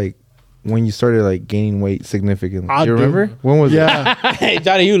remember like when you started like gaining weight significantly. I Do you do. remember? When was it? Yeah, Hey,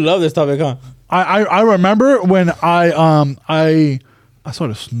 Johnny, you love this topic, huh? I remember when I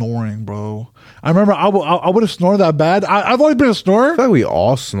started snoring, bro. I remember I would have snored that bad. I've always been a snorer. I feel like we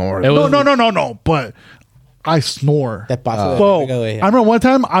all snore. It was- No. But I snore. That pasa. So I remember one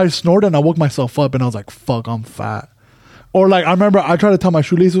time I snored and I woke myself up and I was like, "Fuck, I'm fat." Or like I remember I tried to tie my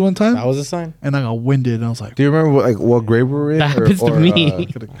shoelaces one time That was a sign. and I got winded and I was like, Do you remember what grade we were in? That happens to me.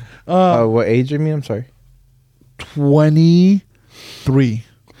 What age? I mean, I'm sorry. 23.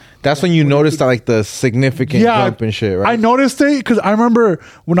 That's when you noticed that like the significant jump and shit, right? I noticed it because I remember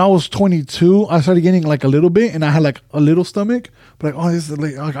when I was 22, I started getting like a little bit, and I had like a little stomach. But like, oh, this is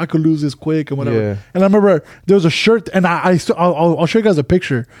like I could lose this quick and whatever. Yeah. And I remember there was a shirt, and I'll show you guys a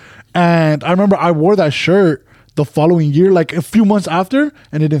picture. And I remember I wore that shirt the following year, like a few months after,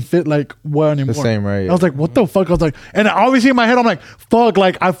 and it didn't fit like well anymore. same, right, I was like, what the fuck? I was like, and obviously in my head, I'm like, fuck,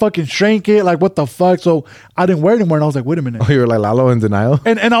 like I fucking shrank it, like what the fuck? So I didn't wear it anymore, and I was like, wait a minute. Oh, you were like Lalo in denial.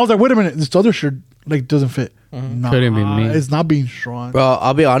 And I was like, wait a minute, this other shirt like doesn't fit. Nah, Couldn't be me. It's not being strong. Bro,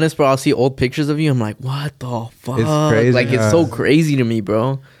 I'll be honest, bro. I'll see old pictures of you. I'm like, what the fuck? crazy, Like, it's so crazy to me,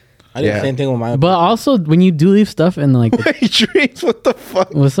 bro. I did Yeah. the same thing with my. But also, when you do leave stuff in like, Dreams, what the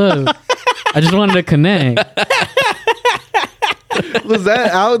fuck? what's up? I just wanted to connect. Was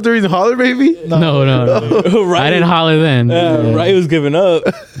that out during the holler, baby? No. right. I didn't holler then. Yeah. Right, was giving up.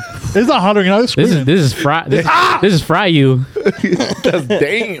 It's not hollering out. It's screaming. This is fry. This is fry you. That's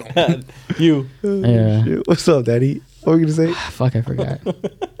damn. You. Yeah. What's up, Daddy? What were you gonna say? Fuck, I forgot.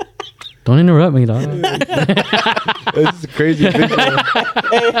 Don't interrupt me, dog. It's a crazy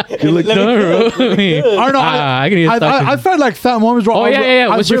picture. You look. Don't interrupt me. I don't know. I can get stuck. I felt like fat moments. Oh yeah.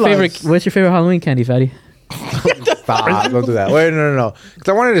 What's your favorite Halloween candy, fatty? Stop. Don't do that. Wait, no. Because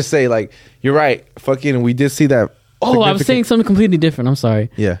I wanted to say, like, you're right. Fucking, we did see that Oh, I was saying something completely different. I'm sorry.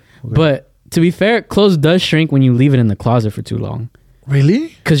 Yeah. But to be fair, clothes does shrink when you leave it in the closet for too long. Really?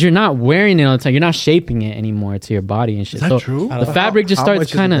 Because you're not wearing it all the time. You're not shaping it anymore to your body and shit. Is that true? The fabric just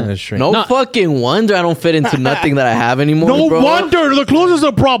starts kind of... No fucking wonder I don't fit into nothing that I have anymore. No bro. wonder the clothes is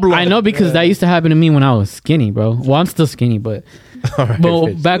a problem. I know, because that used to happen to me when I was skinny, bro. Well, I'm still skinny, but...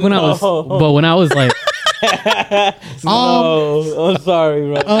 back when I was... But when I was like... I'm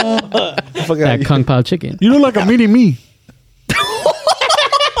sorry, bro. that Kung Pao chicken. You look like a mini me.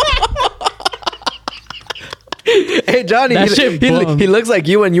 Hey, Johnny, That shit bums. he looks like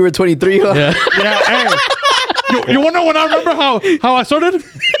you when you were 23, huh? Yeah. Yeah, hey. You want to know when I remember how I started?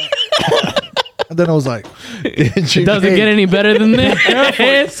 And then I was like, It doesn't get any better than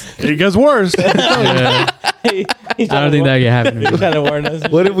this. it gets worse. Yeah. I don't think that can happen to me. Trying to warn us.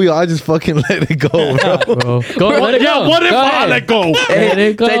 What if we all just fucking let it go, bro? Bro. Go, let it Yeah, go. what if Go I ahead. let go? Let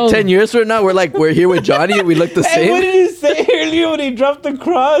it go. 10 years from now, we're here with Johnny and we look the Hey, what same. did he say earlier when he dropped the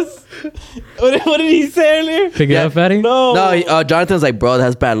cross? What did he say earlier? Pick it up, fatty? No. No, Jonathan's like, bro,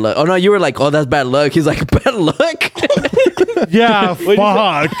 that's bad luck. Oh, no, you were like, oh, that's bad luck. He's like, bad luck? Yeah,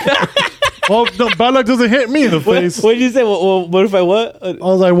 fuck. Well, the bad luck doesn't hit me in the face. What did you say? What if I what? I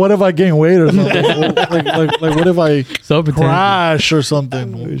was like, what if I gain weight or something? like what if I So potential. crash or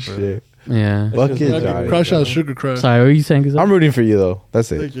something? Shit. Yeah. Fuck it, Like, Johnny. crash out sugar crash. Sorry, what were you saying? I'm rooting for you though.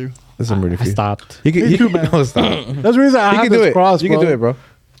 That's it. Thank you. I'm rooting for I you. stopped. You can, Me you too, can, man. no, stop. That's the reason I You have can do this it. cross, You bro. can do it, bro.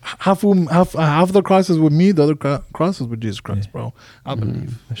 Half of the crosses with me, the other crosses with Jesus Christ, bro. I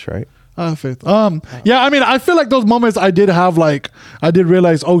believe. That's right. I have faith. Yeah, I mean, I feel like those moments I did have, like, I did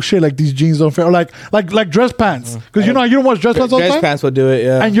realize, oh shit, like these jeans don't fit, or like dress pants, because you don't watch dress pants all the Dress time, pants will do it,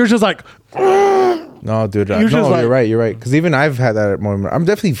 yeah. and you're just like, No, dude. You're just like- you're right. You're right. Because even I've had that moment. I'm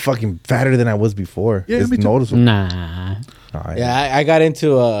definitely fucking fatter than I was before. Yeah, It's me too. noticeable. Nah. Yeah, I got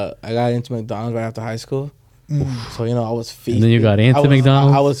into McDonald's right after high school. So I was feasting. And then you got into I was-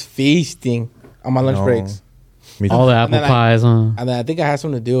 McDonald's? I was feasting on my lunch No. breaks. Me too. All the apple then I- pies, huh? And then I think I had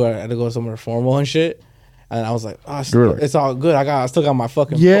something to do. I had to go somewhere formal and shit. And I was like, oh, Really? it's all good. I still got my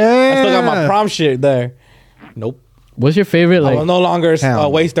fucking I yeah, still got my prom shit there. Nope. What's your favorite, I will like, no longer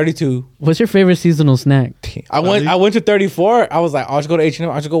Hell. waist 32. what's your favorite seasonal snack? I went to 34. I was like, I'll just go to H&M.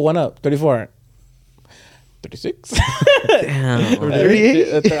 I'll just go one up. 34. 36. Damn.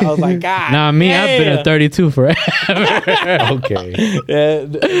 38? I was like, God. Nah, me, I've been damn. at 32 forever. Okay. Yeah,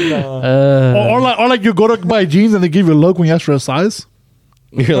 no. or like you go to buy jeans and they give you a look when you ask for a size.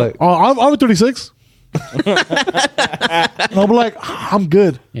 You're like, Oh, I'm 36. And I'll be like, I'm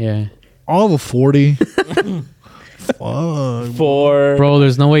good. Yeah. I'll have a 40. Fuck. 4. Bro,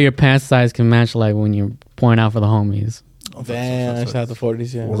 there's no way your pants size can match, like, when you're pouring out for the homies. Damn, I just had the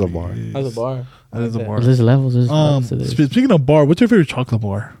 40s. Yeah. what's a bar? That was a bar. That is a bar. There's levels to this. Speaking of bar, what's your favorite chocolate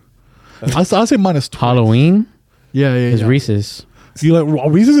bar? I'll say mine is Halloween Yeah, is yeah. Reese's. You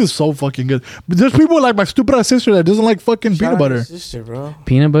like Reese's is so fucking good. But there's people like my stupid ass sister that doesn't like fucking peanut butter. Sister, bro.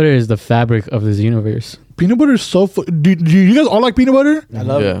 Peanut butter is the fabric of this universe. Peanut butter is so. Do you guys all like peanut butter, I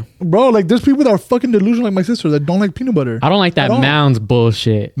love Yeah. it. bro? Like there's people that are fucking delusional like my sister that don't like peanut butter. I don't like that At all. Mounds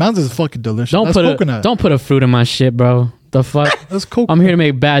bullshit. Mounds is fucking delicious. Don't That's put coconut. don't put a fruit in my shit, bro. The fuck? That's coconut. I'm here to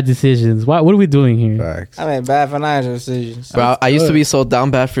make bad decisions. What are we doing here? Facts. I made bad financial decisions. Bro, I used to good. be so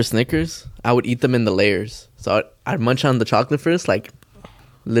down bad for Snickers. I would eat them in the layers. So I'd munch on the chocolate first, like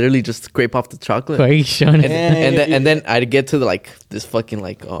literally just scrape off the chocolate. Why are you showing And, it? and then I'd get to this fucking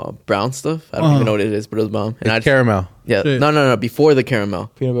like brown stuff. I don't even know what it is, but it was brown. And I'd Caramel. yeah, Shit. no, before the caramel.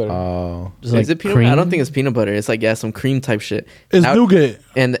 Peanut butter. Oh. Just Is like it peanut butter? I don't cream? think it's peanut butter. It's like some cream type shit. It's And I- nougat.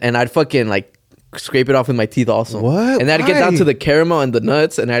 And I'd fucking like scrape it off with my teeth also. What? And then I'd get down Why? to the caramel and the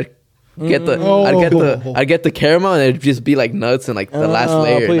nuts, and I'd get the I'd get the caramel, and it'd just be like nuts and like the last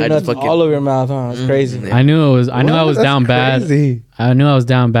layer. Put And your I just nuts fucking all over your mouth, huh? It's crazy. Yeah. I knew I knew I What? was That's down bad. crazy. I knew I was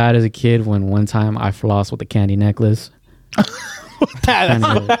down bad as a kid when one time I flossed with a candy necklace.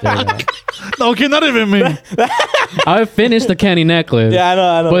 Okay, not even me. I finished the candy necklace. Yeah, I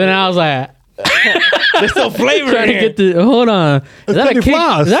know. But then I was like, There's no flavor trying in to here. get the hold on. Is that a candy Kit?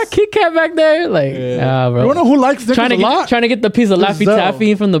 floss. Is that Kit Kat back there? Like, bro. You wanna know who likes Snickers trying to a lot? trying to get the piece of Laffy Gazelle.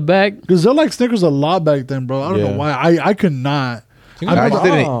 Taffy from the back. Gazelle liked Snickers a lot back then, bro. I don't Yeah. know why. I could not.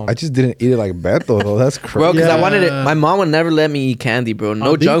 I just didn't eat it like Beto though. That's crazy. Bro, because I Yeah. wanted it. My mom would never let me eat candy, bro.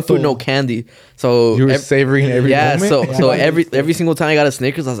 No junk food, no candy. So You were savoring every yeah. moment. So every single time I got a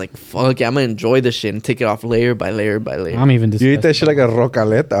Snickers, I was like, "Fuck, yeah, I'm gonna enjoy this shit and take it off layer by layer by layer." I'm even You disgusted. ate that shit like a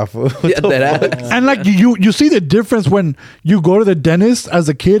rocaleta. Fool. Yeah, that And like you see the difference when you go to the dentist as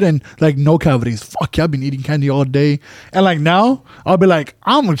a kid and like no cavities. Fuck yeah, I've been eating candy all day. And like now, I'll be like,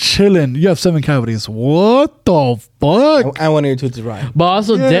 I'm chilling. You have 7 cavities. What the fuck? And one of your tooth is right. But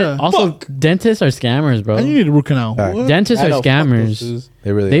also, Yeah. dentists are scammers, bro. And you need a root canal. Fact. What? Dentists I are know, fuck those scammers. dudes.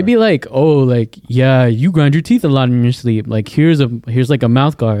 They really. They are. be like, oh, like, yeah, you grind your teeth a lot in your sleep. Like, here's like a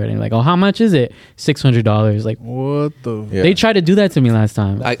mouth guard, and like, oh, how much is it? $600. Like, What the? Yeah. they tried to do that to me last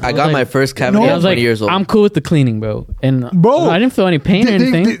time. I was got like- my first cavity No, at I was 20 like, years old. I'm cool with the cleaning, bro. And Bro, I didn't feel any pain or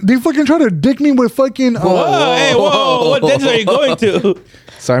anything. They fucking try to dick me with fucking. Whoa, hey, whoa! What dentist are you going to?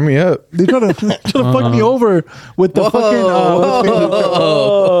 Sign me up. They try to fuck me over with the fucking.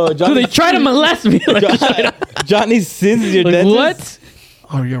 Oh, Dude, they try to molest me. Like, Johnny Sins is your like, dentist. what?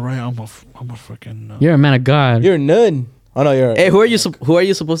 Oh, you're right. I'm a fucking. You're a man of God. You're none. Oh no, you're. Hey, who are you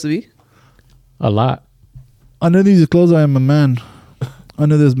supposed to be? A lot. Under these clothes, I am a man.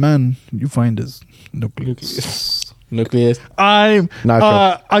 Under this man, you find this nucleus. Nucleus. I'm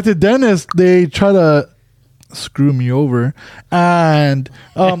Nacho. at the dentist. They try to screw me over, and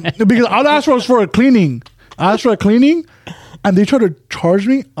because I'll ask for a cleaning. I asked for a cleaning, and they try to charge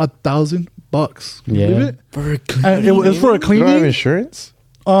me $1,000. You Yeah. believe it? And it was for a You don't have cleaning. insurance?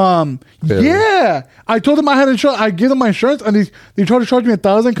 Barely. Yeah. I told them I had insurance. I gave them my insurance, and they tried to charge me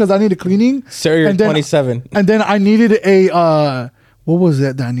 $1,000 because I need a cleaning. Sir, you're And then- 27. And then I needed a what was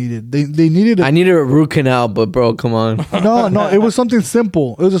that I needed? They needed I needed a root canal, but bro, come on. no, it was something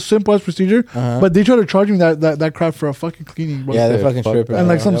simple. It was a simple ass procedure, but they tried to charge me that crap for a fucking cleaning, bro. Yeah, they're Yeah, fucking fuck tripping. And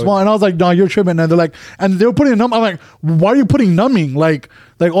like some That small, and I was like, "No, you're tripping." And they're like, and they were putting numb. I'm like, "Why are you putting numbing? Like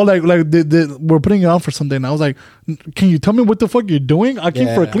we're putting it on for something." And I was like, "Can you tell me what the fuck you're doing? I came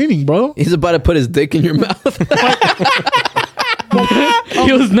for a Yeah. cleaning, bro." He's about to put his dick in your mouth.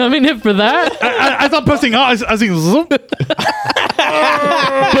 He was numbing it for that, I thought pressing out. I think zoom.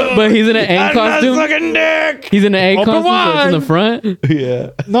 but he's in an egg costume. He's in an egg Open costume, so it's in the wide. front. Yeah.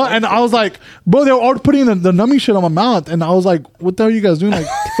 No, and I was like, bro, they were all putting the numbing shit on my mouth, and I was like, what the hell are you guys doing? Like,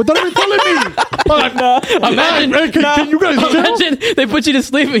 what the hell are you telling me? Imagine, Hey, can you guys chill? imagine they put you to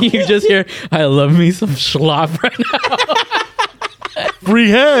sleep and you just hear, "I love me some schlop right now." Free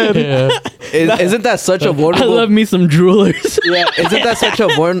head. Yeah. Isn't that such a I vulnerable? love me some droolers. Isn't that such a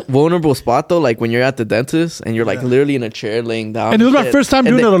vulnerable spot though? Like when you're at the dentist and you're like literally in a chair laying down. And it was my shit. first time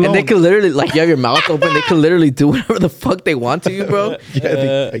And doing they- it alone. And they could literally, like, you have your mouth open. They could literally do whatever the fuck they want to you, bro.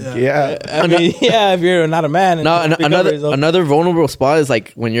 Yeah. I mean, yeah, if you're not a man. and No, and recovery another is over. another vulnerable spot is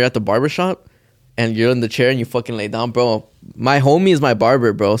like when you're at the barbershop and you're in the chair and you fucking lay down, bro. My homie is my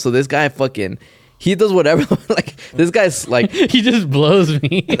barber, bro. So this guy fucking, he does whatever. Like this guy's like, He just blows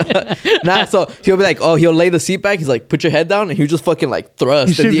me. nah. So he'll be like, oh, he'll lay the seat back. He's like, put your head down, and he'll just fucking like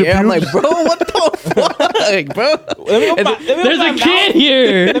thrust He in shaves the your air. I'm pubes. like, bro, what the fuck, bro? There's a kid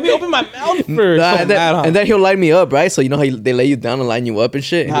here. Let me open my mouth first. Nah, So and, then, mad, huh? and then he'll line me up, right? So you know how they lay you down and line you up and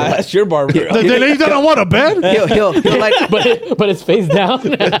shit. And Nah, he'll, that's your barber. They lay you down on what, a bed? he'll like, but it's face down.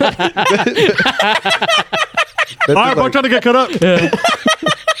 All right, bro, trying to get cut up.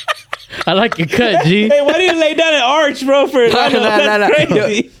 I like your cut, G. Hey, why do you lay down an arch, bro? For nah. that's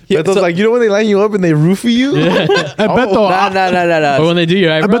crazy. Beto's like, you know when they line you up and they roofie you? And Beto, Nah. Or when they do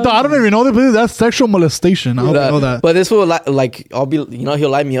your eyebrows. Beto, I don't even know that, but that's sexual molestation. I don't know that. But this will like I'll be, you know, he'll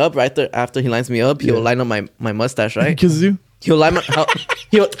line me up right there after he lines me up. He'll line up my mustache, He right? kisses you, He'll line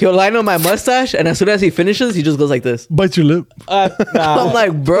he'll line up my mustache, and as soon as he finishes, he just goes like this. bites your lip. I'm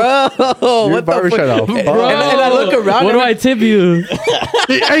like, bro, what the barbershop fuck? out. And I look around. What and do I tip you?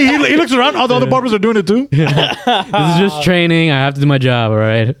 Hey, he looks around. All the other barbers are doing it too. This is just training. I have to do my job, all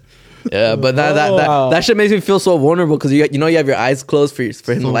right? Yeah, but that shit makes me feel so vulnerable because you know you have your eyes closed for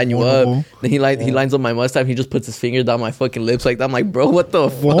him to line you vulnerable. up. Then he lines up my mustache. He just puts his finger down my fucking lips like that. I'm like, bro, what the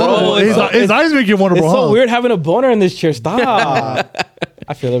fuck? Whoa, his eyes make you wonderful. It's so huh? weird having a boner in this chair. Stop.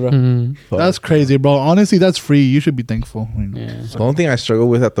 I feel it, bro. That's crazy, bro. Honestly, that's free. You should be thankful. Yeah. The only thing I struggle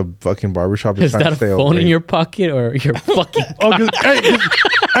with at the fucking barbershop is Is trying that to a stay phone awake. in your pocket or your fucking?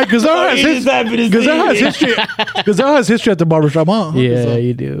 Oh, Gazelle has history at the barbershop, huh? Yeah,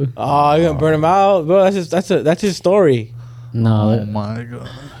 you do. Oh, you're gonna burn him out, bro. That's his story. Oh No, my god.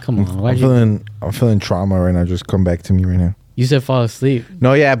 come on. Why I'm feeling trauma right now. Just come back to me right now. you said fall asleep?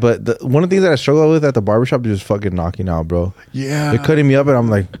 No, yeah, but one of the things that I struggle with at the barbershop is just fucking knocking out, bro. Yeah. They're cutting me up and I'm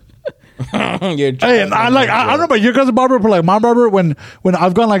like, You're Hey, and I don't know about your cousin barber, but like my barber, when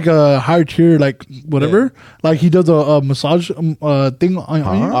I've gone like a higher tier, like whatever, like he does a massage thing on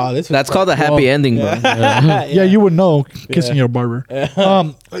you. Oh, this That's called a happy ending, bro. Yeah, you would know kissing your barber.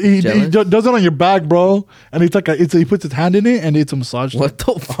 He does it on your back, bro, and it's like he puts his hand in it and it's a massage. What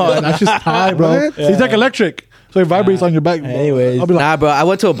the And fuck? that's just high, bro. What? It's like electric, so it vibrates on your back. Bro. Anyways. I'll be like, Nah, bro. I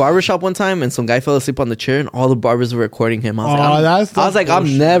went to a barbershop one time and some guy fell asleep on the chair and all the barbers were recording him. I was like, I'm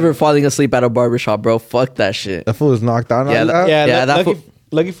bullshit. never falling asleep at a barbershop, bro. Fuck that shit. that fool is knocked out. Yeah, on that? yeah, that lucky, fool-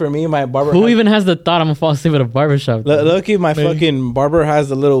 lucky for me, my barber. Who even has the thought I'm gonna fall asleep at a barbershop? Lucky, my fucking barber has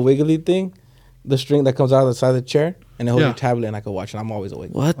the little wiggly thing, the string that comes out of the side of the chair, and it holds your tablet, and I can watch, and I'm always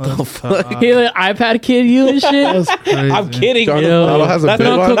awake. What the fuck? He like iPad kid you and shit. That's crazy. I'm kidding. John Yo, Donald has a That's big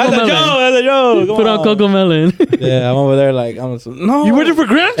a one. Coco That's a Melon. joke. That's a joke. Come Put on Coco Melon. Yeah, I'm over there like no. You waiting for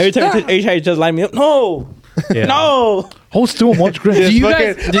Grinch? Every time you just line me up. No, Yeah. no. Hold still and watch Grinch. Do you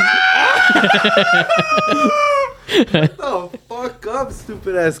Fucking- guys? Oh, fuck up,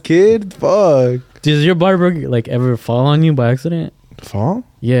 stupid ass kid. Fuck. Does your barber like ever fall on you by accident? Fall?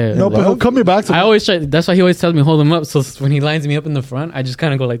 Yeah. No, but he'll come me back to I always try. That's why he always tells me hold him up. So when he lines me up in the front, I just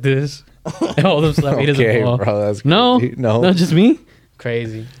kind of go like this and hold him so that he doesn't Okay, fall. bro, that's No, crazy. no, just me.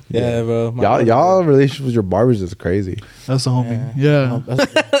 Crazy. Yeah, bro. Y'all relationship with your barbers is crazy. That's the homie. Yeah.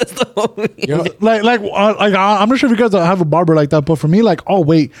 I'm not sure if you guys have a barber like that, but for me, like, oh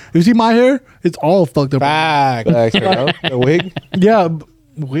wait, you see my hair? It's all fucked up. Back. The wig? Yeah,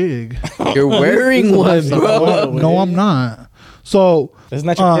 wig. You're wearing one, bro. No, I'm not. So It's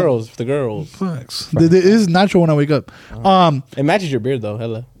not your girls. The girls. facts. It is natural when I wake up. It matches your beard though.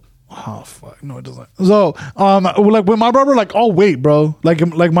 Hella. Oh fuck, no, it doesn't. So, like with my barber, like, oh wait, bro, like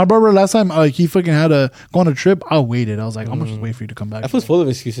my barber last time, he fucking had to go on a trip. I waited. I was like, I'm gonna just wait for you to come back, That was full of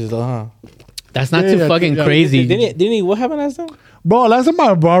excuses though, huh? That's not Yeah, too yeah, fucking yeah. crazy. Didn't he? What happened last time? bro. Last time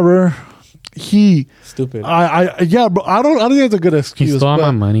my barber, he, Stupid. yeah, bro. I don't think it's a good excuse. He stole but,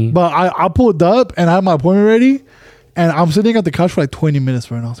 my money. But I pulled up and I had my appointment ready. And I'm sitting at the couch for like 20 minutes,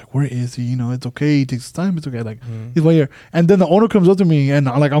 bro. And I was like, where is he? You know, it's okay. He takes his time. It's okay. Like, he's right here. And then the owner comes up to me and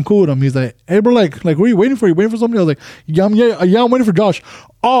I'm cool with him. He's like, hey, bro, like, what are you waiting for? You waiting for somebody? I was like, yeah, I'm waiting for Josh.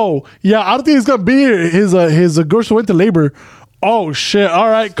 Oh, yeah, I don't think he's going to be here. His girl went to labor. Oh, shit. All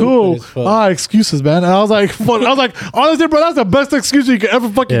right, cool. as fuck. Excuses, man. And I was like, fuck. I was like, honestly, bro, that's the best excuse you could ever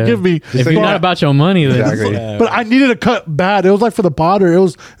fucking Yeah. give me. If you're not about your money, then Exactly. But I needed a cut bad. It was like for the powder. It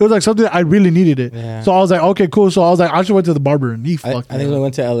was like something that I really needed it. Yeah. So I was like, okay, cool. So I was like, I just went to the barber and he I fucked me think up. we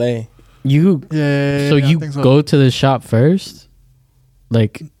went to LA. you. Yeah. So I you think go to the shop first,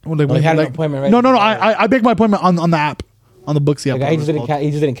 like Well, like, Oh, he had an like- appointment, right? No. I make my appointment on the app, on the Booksy app. Like, he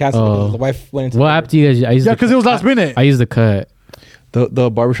just didn't cancel Oh. because the wife went into. what app do you guys? I use Yeah, the because it was last minute. I use the cut. The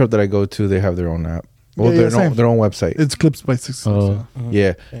barbershop that I go to, they have their own app. Well, Yeah, same. their own website. It's clips by 6. Oh.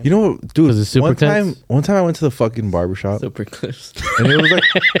 Yeah. You know what, dude? Was it super one cuts? time I went to the fucking barbershop Super clips. and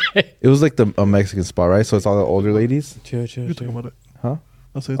it was like a Mexican spot, right? So it's all the older ladies. Chill. You talk about it. Huh?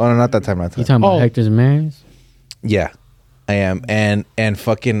 I'll say it. Oh no, not that time. You talking about Oh. Hector's Marys? Yeah, I am. And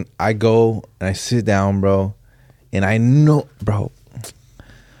fucking, I go and I sit down, bro, and I know, bro.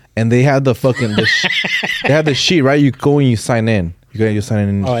 And they had the fucking they had the sheet, right? You go and you sign in. You sign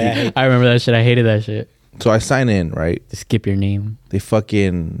in. Oh the yeah. sheet. I remember that shit. I hated that shit. So I sign in, right? To skip your name. They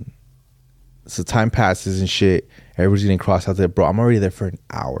fucking. So time passes and shit. Everybody's getting crossed out there, bro. I'm already there for an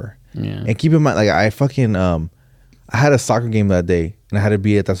hour. Yeah. And keep in mind, like I fucking I had a soccer game that day, and I had to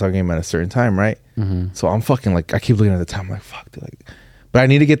be at that soccer game at a certain time, right? Mm-hmm. So I'm fucking like, I keep looking at the time, I'm like, fuck, dude, like, but I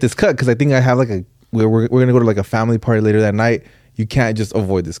need to get this cut because I think I have like we're gonna go to like a family party later that night. You can't just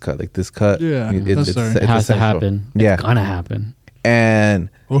avoid this cut. Like this cut, Yeah, it- that's right. It has to essential. happen. Yeah. It's gonna happen. And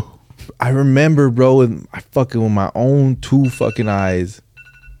Oh. I remember, bro, with my own two fucking eyes.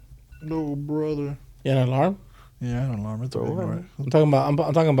 No, brother. You had an alarm? Yeah, I had an alarm. It's okay. Right. I'm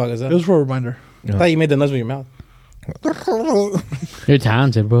talking about It Gazelle. was for a reminder. I thought you made the noise with your mouth. You're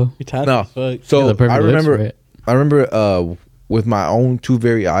talented, bro. You talented No. as fuck. You So have the perfect lips for it. I remember with my own two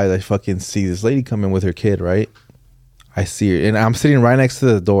very eyes, I fucking see this lady come in with her kid, right? I see her, and I'm sitting right next to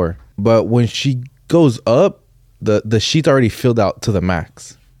the door. But when she goes up, the sheet's already filled out to the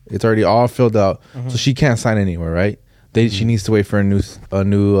max. It's already all filled out, so she can't sign anywhere, right? She needs to wait for a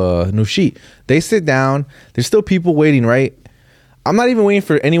new sheet. They sit down. There's still people waiting, right? I'm not even waiting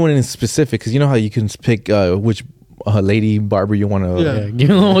for anyone in specific because you know how you can pick which lady barber you want to. Yeah. Yeah, give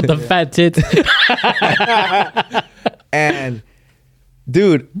him one with the fat tits. And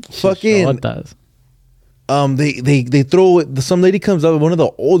dude, fucking. Chotas. They throw it. Some lady comes up, one of the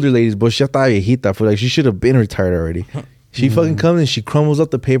older ladies, but she estaba viejita, for like she should have been retired already. She fucking comes and she crumbles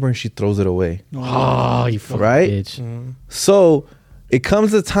up the paper and she throws it away. Oh, you fucking Right? bitch. So it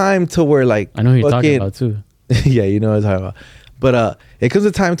comes a time to where like I know who you're talking fucking- about too. yeah, you know what I'm talking about. But it comes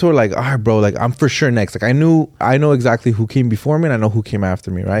a time to where like, all right, bro, like I'm for sure next. Like I know exactly who came before me and I know who came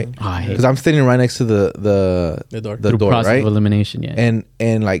after me, right? Oh, I hate Because I'm sitting right next to the door. through door, process right? of elimination. Yeah.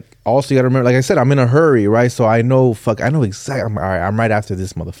 And like also you gotta remember, like I said, I'm in a hurry, right? So I know exactly. I'm all right. I'm right after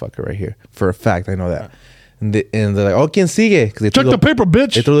this motherfucker right here for a fact. I know that. And they're like, "Oh, quien sigue?" Because they Check the paper,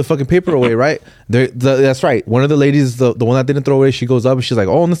 bitch. They throw the fucking paper away, right? That's right. One of the ladies, the one that didn't throw away, she goes up and she's like,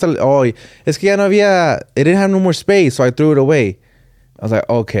 "Oh, ¿dónde está? Oh, es que ya no había. It didn't have no more space, so I threw it away." I was like,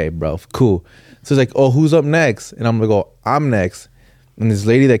 okay, bro, cool. So it's like, oh, who's up next? And I'm gonna go, I'm next. And this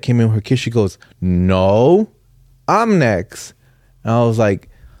lady that came in with her kid, she goes, no, I'm next. And I was like,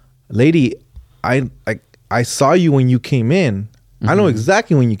 lady, I saw you when you came in. I know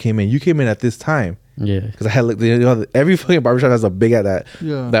exactly when you came in. You came in at this time. Yeah. Because I had like, every fucking barbershop has a big at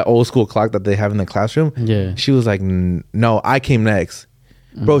that old school clock that they have in the classroom. Yeah. She was like, no, I came next.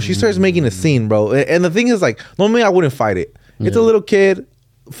 Bro, she starts making a scene, bro. And the thing is, like, normally I wouldn't fight it. It's a little kid.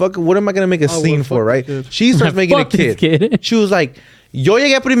 Fuck, what am I gonna make a scene for, right? She starts making a kid. She was like, yo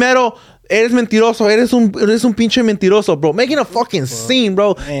llegué primero. Eres mentiroso. Eres un pinche mentiroso, bro. Making a fucking scene,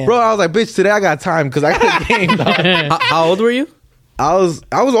 bro. Man. Bro, I was like, bitch, today I got time because I got a game, dog. How old were you? I was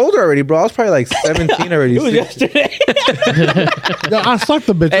older already, bro. I was probably like 17 already. It was yesterday. Yeah, I sucked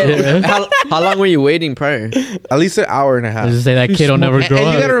the bitch. Hey, how long were you waiting prior? At least an hour and a half. Just say that kid will never grow And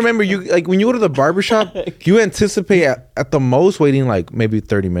up. you gotta remember, you like when you go to the barbershop, you anticipate at the most waiting like maybe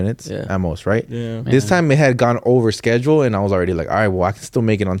 30 minutes at most, right? Yeah. This time it had gone over schedule, and I was already like, all right, well, I can still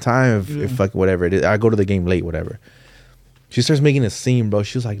make it on time if fuck whatever it is. I go to the game late, whatever. She starts making a scene, bro.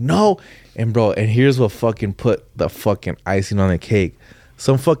 She was like, no. And bro, and here's what fucking put the fucking icing on the cake.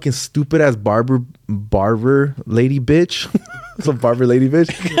 Some fucking stupid ass barber lady bitch. Some barber lady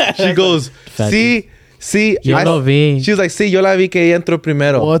bitch. She goes, see, Yo lo vi. She was like, yo la vi que ella entró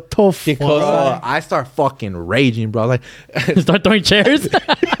primero. What the fuck? Bro, I start fucking raging, bro. Like, Start throwing chairs.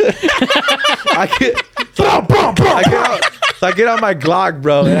 I get out my Glock,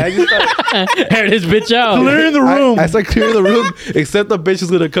 bro, and I just start Tear this bitch out. Clear the room. I start clearing the room, except the bitch is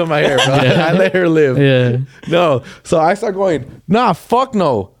gonna cut my hair, bro. I let her live. Yeah. No, so I start going, nah, fuck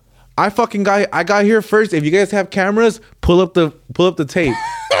no. I got here first. If you guys have cameras, pull up the tape,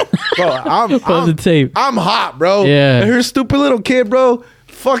 bro. Pull up the tape. I'm hot, bro. Yeah. And her stupid little kid, bro.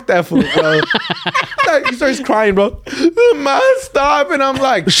 Fuck that fool, bro. He starts crying, bro. Man, stop. And I'm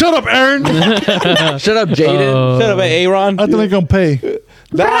like, Shut up, Aaron. Shut up, Jaden. Shut up, Aaron. I think I'm gonna pay.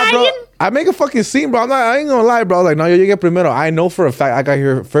 nah, bro. I make a fucking scene, bro. I ain't gonna lie, bro. I was like, no, you get primero. I know for a fact I got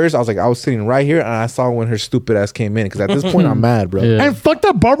here first. I was sitting right here, and I saw when her stupid ass came in. Because at this point, I'm mad, bro. Yeah. And fuck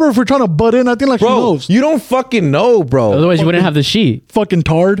that barber for trying to butt in. I think like she Bro, knows. you don't fucking know, bro. Otherwise, you wouldn't have the sheet. Fucking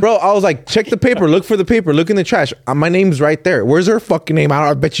tard. Bro, I was like, check the paper. Look for the paper. Look in the trash. My name's right there. Where's her fucking name?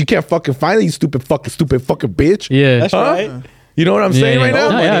 I bet you can't fucking find it, you stupid fucking bitch. Yeah. That's right. You know what I'm saying right now?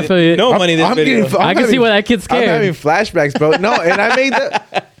 No, yeah, I feel you. No money this video. I can see why that kid's scared. I'm having flashbacks, bro. No, and I made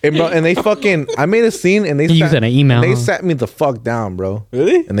that. And they fucking, I made a scene and they You sent an email. They sat me the fuck down, bro.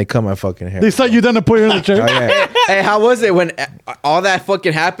 Really? And they cut my fucking hair. They sat you down and put you in the chair. Oh, yeah. Hey, how was it when all that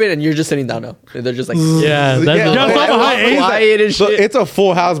fucking happened and you're just sitting down now? And they're just like, Yeah, that's Yeah, a- Yeah, stop behind. quiet and So shit. it's a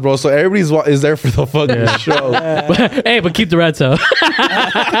full house, bro. So everybody's is there for the fucking show. Hey, but keep the rats out.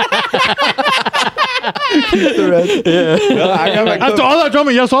 No, I got my After cut, all that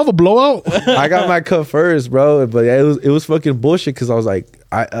drama, yes, I'll have a blowout. I got my cut first, bro. But yeah, it was fucking bullshit because I was like,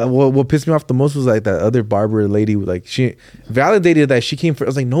 what pissed me off the most was like that other barber lady, like she validated that she came first. I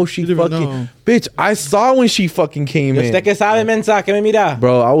was like, no, she didn't fucking know. bitch. I saw when she fucking came in. Usted que sabe, mensa, que me mira.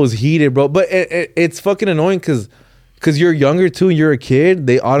 Bro, I was heated, bro. But it's fucking annoying because you're younger too and you're a kid.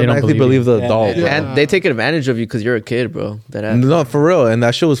 They automatically believe believe you. the adult, bro. And they take advantage of you because you're a kid, bro. That ass. No, for real. And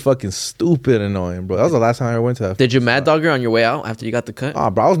that shit was fucking stupid annoying, bro. That was the last time I ever went to that. Did you mad dog her on your way out after you got the cut? Oh,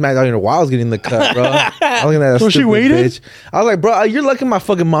 bro, I was mad out here while I was getting the cut, bro. I was looking at that So she stupid waited? bitch. I was like, bro, you're lucky my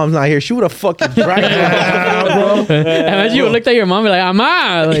fucking mom's not here. She would have fucking dragged me out, bro. Imagine you looked at your mom and be like,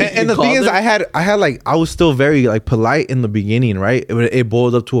 "Ama." Like, And the thing is, I had like, I was still very like polite in the beginning, right? It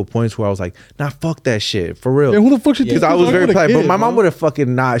boiled up to a point where I was like, nah, fuck that shit, for real. Yeah, who the fuck should Because I was very polite, but my mom would have fucking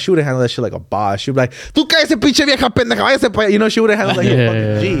she would have handled that shit like a boss. She'd be like, "Tu cállese, pinche vieja pendeja, váyase pa-" You know, she would have handled like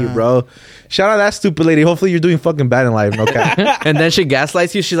a fucking G, bro. Shout out that stupid lady. Hopefully, you're doing fucking bad in life, okay? And then she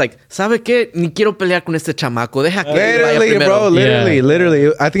gaslights you. She's like, ¿sabe qué? Ni quiero pelear con este chamaco. Deja que vaya Literally, primero." bro.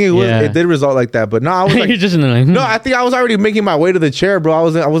 Literally. I think it did result like that. But no, I was you're like, just in there like, no, I think I was already making my way to the chair, bro.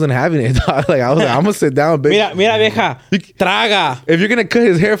 I wasn't having it. Like I was like, I'm gonna sit down, bitch. Mira, vieja. Traga. If you're gonna cut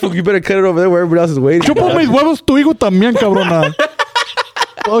his hair, fool, you better cut it over there where everybody else is waiting. Chupa mis huevos tu hijo también, cabrona.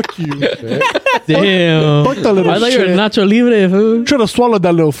 Fuck you. damn. Fuck that little I thought you were shit. nacho libre, fool. Should have swallowed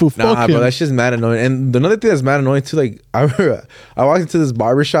that little fool. Nah, Fuck bro, him. that's just mad annoying. And another thing that's mad annoying too, like I walked into this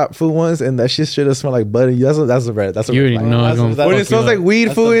barbershop food once, and that shit should have smelled like butter. That's a red. That's a You red already flag. know it's That's- gonna When it fuck smells you like up. weed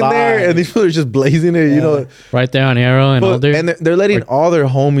That's food the in there, vibe. and these people are just blazing it, you know. right there on Arrow and Alder. And they're letting all their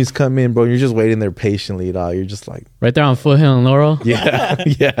homies come in, bro. You're just waiting there patiently, dog. You're just like, right there on Foothill and Laurel. yeah,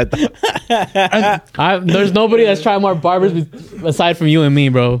 yeah. There's nobody that's tried more barbers aside from you and me,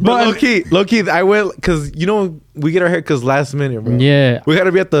 bro. But low key, I went because we get our haircuts last minute, bro. Yeah. we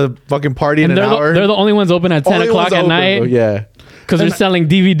gotta be at the fucking party in And an hour. they're the only ones open at 10 Only o'clock ones at open, night. bro. Yeah, Because they're selling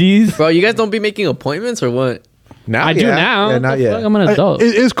DVDs. Bro, you guys don't be making appointments or what? Now, I do now. Yeah, What not the yet. fuck? I'm an adult.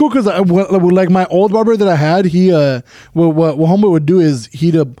 It's cool because like my old barber that I had, he what homeboy would do is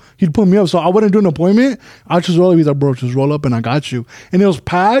he'd put me up, so I wouldn't do an appointment. I just roll up. He's like, bro, just roll up and I got you. And it was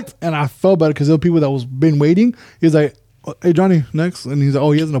packed, and I felt bad because there were people that was been waiting. He's like, hey Johnny, next, and he's like,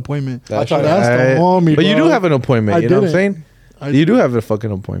 oh, he has an appointment. That's the right. homie. But you bro. do have an appointment. I You know what I'm didn't. saying? You do have a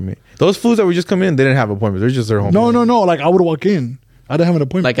fucking appointment. Those fools that were just coming in, they didn't have appointments. They're just their home. No. Like I would walk in. I didn't have an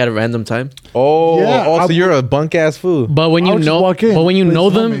appointment. Like at a random time? Oh, Yeah, so you're a bunk ass fool. But when I you would just know, walk in. but when you Please know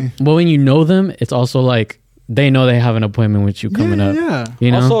tell them, me. but when you know them, it's also like they know they have an appointment with you coming up. Yeah.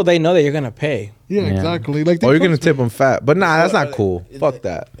 You know. Also, they know that you're gonna pay. Yeah, Yeah. exactly. Like Oh, you're gonna trust me. tip them fat. But nah, that's not cool. Fuck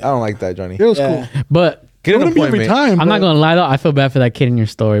that. I don't like that, Johnny. It was Yeah. cool. but Get It an wouldn't be every appointment. time. I'm not but- gonna lie though, I feel bad for that kid in your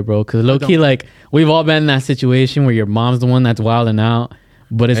story, bro. Because low key, like we've all been in that situation where your mom's the one that's wilding out,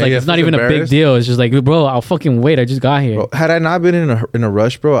 but it's And like you it's not feel even a big embarrassed? deal. It's just like, bro, I'll fucking wait. I just got here. Bro, had I not been in a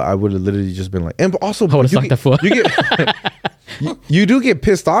rush, bro, I would have literally just been like. And also, I would've you sucked get- that fool. You get, you do get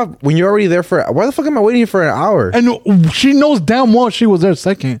pissed off when you're already there for. Why the fuck am I waiting here for an hour? And she knows damn well she was there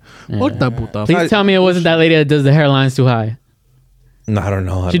second. Fuck that puta. Please tell me it wasn't that lady that does the hairlines too high. No, I don't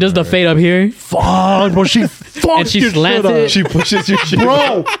know. She does the fade up here, Fuck, bro. She fucked and she your slants shit up. it. She pushes your shit.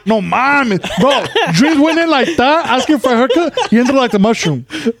 Bro, no mom, bro. Dreams went in like that, asking for a haircut. He ended up like the mushroom,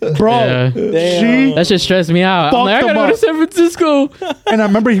 bro. Yeah. She That shit stressed me out. I'm Fucked like, I gotta him go to up. San Francisco. and I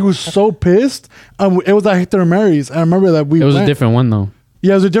remember he was so pissed. It was at Hector and Mary's. I remember that we. It was went. a different one though.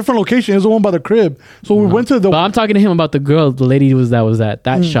 Yeah, it was a different location. It was the one by the crib. So we went to the. But I'm talking to him about the girl, the lady was at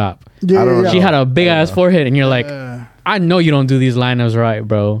that shop. Yeah, I don't yeah, know. She had a big ass forehead, and you're like, yeah. I know you don't do these lineups right,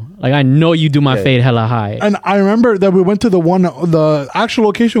 bro. Like I know you do my Yeah. fade hella high. And I remember that we went to the actual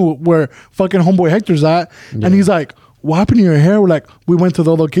location where fucking homeboy Hector's at, and he's like, "What happened to your hair?" We're like, "We went to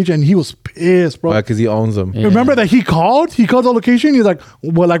the location," and he was pissed, bro. Because he owns them. Yeah. Remember that he called the location. He's like,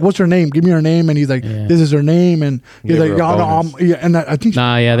 "Well, like, what's her name? Give me her name." And he's like, Yeah. "This is her name." And he's Give like, her a "Yeah, no, bonus. yeah." And I think,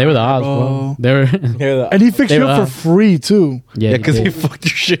 Nah, yeah, they were the odds, bro. Bro. They were. Hear that? and he fixed They you were up up. for free too. Yeah, because he did. fucked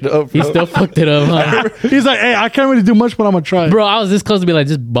your shit up. He Bro. still fucked it up, huh? He's like, "Hey, I can't really do much, but I'm gonna try." Bro, I was this close to be like,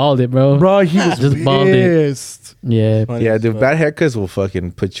 just bald it, bro. Bro, he was Just bald it. pissed. Yeah. Funny Yeah, as dude, fuck. bad haircuts will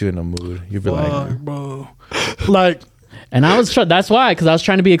fucking put you in a mood. You'll be Fuck, like, bro. Like, And I was that's why, because I was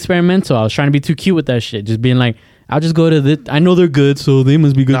trying to be experimental. I was trying to be too cute with that shit. Just being like, I'll just go to I know they're good, so they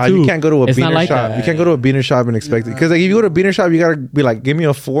must be good nah, too. you can't go to a It's not beaner like shop. that. You can't go to a beaner shop and expect it. Because like, if you go to a beaner shop, you gotta be like, give me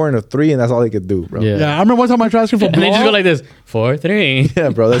a 4 and a 3, and that's all they could do, bro. Yeah. yeah, I remember one time I tried asking for a And they just go blowout. like this, 4-3. Yeah,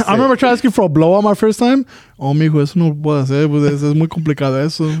 bro. That's I remember trying asking for a blowout my first time. Oh, mijo, eso no puedo hacer, pues eso es muy complicado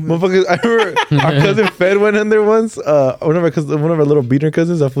eso. Motherfuckers, I remember our cousin Fed went in there once. One of our little beaner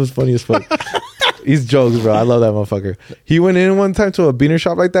cousins. That was funny as fuck. He's jokes, bro. I love that motherfucker. He went in one time to a beaner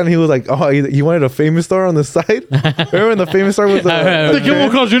shop like that, and he was like, "Oh, he wanted a Famous Star on the side." Remember when the Famous Star was I They give him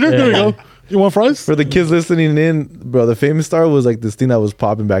a call, Junior. Here we go. You want fries? for the kids listening in, bro? The Famous Star was like this thing that was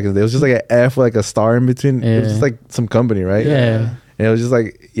popping back in the day. It was just like an F with like a star in between. It was Yeah. just like some company, right? Yeah. And it was just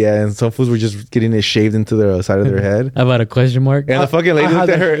like, yeah, and some fools were just getting it shaved into the side of their head. How about a question mark? And the fucking lady I had looked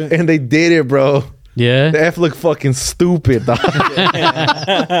at that her, shit. and they did it, bro. Yeah. The F looked fucking stupid, dog.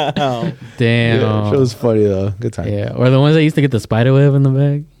 Damn. Yeah, it was funny though. Good time. Yeah. Or the ones that used to get the spider web in the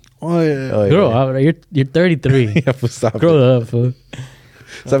bag. Oh, yeah. Oh, yeah. Grow up. You're 33. Yeah, fool, stop. Grow up, fool.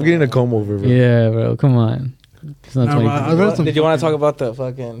 Stop getting a comb over, bro. Yeah, bro. Come on. It's not Nah, 20. I read some Did you want to talk about the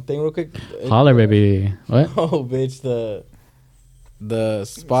fucking thing real quick? Holler, baby. What? Oh, bitch, the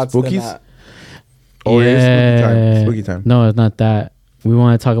spots. Spookies? that not- Oh, it is spooky time. Spooky time. No, it's not that. We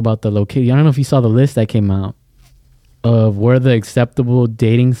want to talk about the location. I don't know if you saw the list that came out of where the acceptable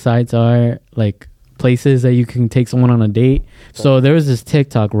dating sites are, like places that you can take someone on a date. So there was this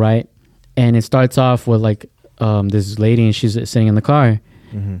TikTok, right? And it starts off with like this lady, and she's sitting in the car,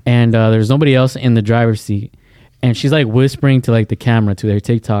 and there's nobody else in the driver's seat, and she's like whispering to like the camera to their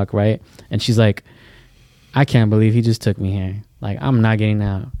TikTok, right? And she's like, I can't believe he just took me here. Like, I'm not getting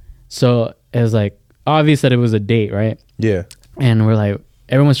out. So it was like obvious that it was a date, right? Yeah. And we're like,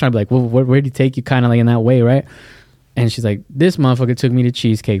 everyone's trying to be like, well, where'd he take you? Kind of like in that way, right? And she's like, this motherfucker took me to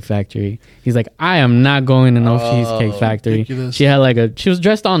Cheesecake Factory. He's like, I am not going to no Cheesecake Factory. ridiculous. She had she was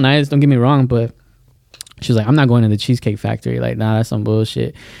dressed all nice, don't get me wrong, but she was like, I'm not going to the Cheesecake Factory. Like, nah, that's some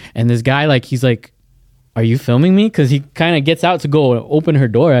bullshit. And this guy, like, he's like, are you filming me? Because he kind of gets out to go open her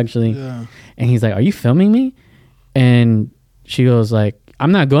door, actually. Yeah. And he's like, are you filming me? And she goes like,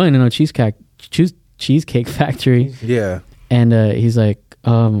 I'm not going to no Cheesecake Factory. Yeah. And he's like,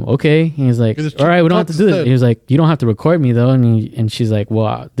 okay. He's like, It's all right, we don't have to do this. instead. He was like, you don't have to record me though. And she's like,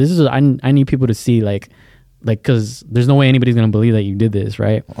 well, this is I need people to see like because there's no way anybody's gonna believe that you did this,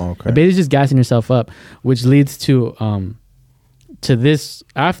 right? Okay. But basically just gassing yourself up, which leads to to this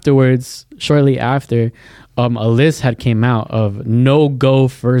afterwards, shortly after, a list had came out of no-go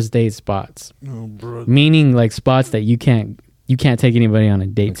first date spots. Oh, bro. Meaning like spots that you can't take anybody on a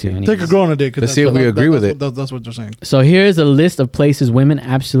date to. Anyways. Take a girl on a date. Let's see if we agree with it. That's what they're saying. So here's a list of places women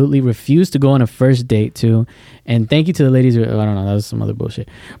absolutely refuse to go on a first date to. And thank you to the ladies. I don't know. That was some other bullshit.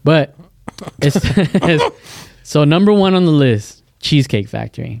 But so number 1 on the list, Cheesecake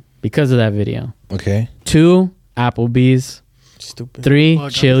Factory, because of that video. Okay. 2, Applebee's. Stupid. 3,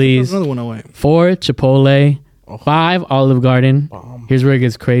 Chili's. Another one away. 4, Chipotle. 5, Olive Garden. Here's where it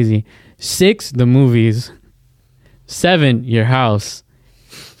gets crazy. 6, the movies. 7, your house.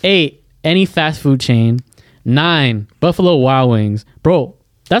 8, any fast food chain. 9, Buffalo Wild Wings. Bro,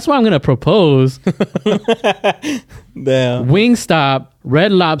 that's why I'm going to propose. Damn. Wingstop,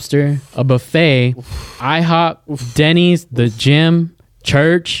 Red Lobster, a buffet, IHOP, Denny's, the gym,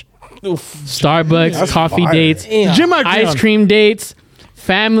 church, Starbucks, coffee dates, Gym ice cream dates,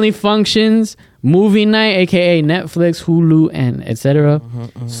 family functions, movie night, aka Netflix, Hulu, and etc.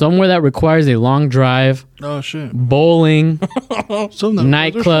 Somewhere that requires a long drive, Oh shit. bowling, Nightclubs.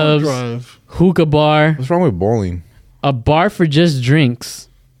 nightclubs, hookah bar, What's wrong with bowling? a bar for just drinks,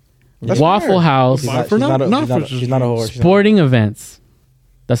 That's Waffle fair. House, She's not a horse. sporting events.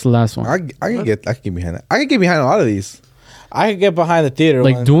 That's the last one. I can get behind that. I can get behind a lot of these. I can get behind the theater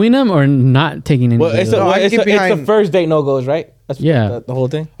Like one. doing them or not taking any. Well, it's, No, I can it's, get it's the behind- first date no goes, right? That's Yeah. the whole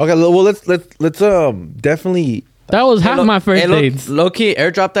thing. Okay, well let's definitely That was half my first dates. Low key,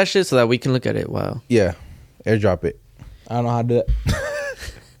 airdrop that shit so that we can look at it. Wow. airdrop it. I don't know how to do that.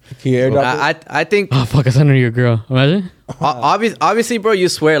 Can you airdrop it? I think Oh fuck! I sent her your girl. Imagine. obviously, bro, you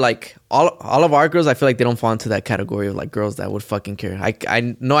swear like all of our girls. I feel like they don't fall into that category of like girls that would fucking care.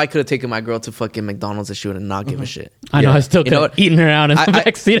 I know I could have taken my girl to fucking McDonald's and she would not give a shit. I know. I still You know kept what? eating her out in the I-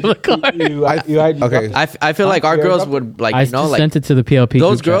 backseat of the car. Okay. I feel like our girls would like I you know just like sent it to the PLP.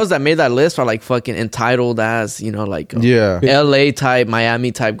 those group chat. girls that made that list are like fucking entitled as you know like Yeah. LA type,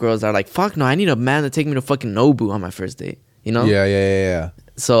 Miami type girls that are like fuck no, I need a man to take me to fucking Nobu on my first date. You know? Yeah.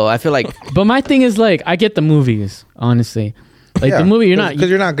 So I feel like But my thing is like I get the movies, honestly. Like the movie, you're not because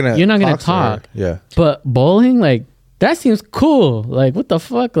you're not gonna gonna to her. talk. Yeah. But bowling, like that seems cool. Like what the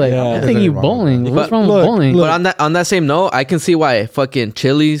fuck? Like Yeah. I'm taking you There's nothing wrong bowling. with What's But wrong look, with bowling? look. but on that same note, I can see why fucking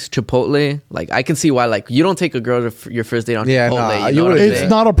Chili's, Chipotle, like I can see why like you don't take a girl to your first date on Yeah, Chipotle. nah, you you know what I'm would've- It's saying?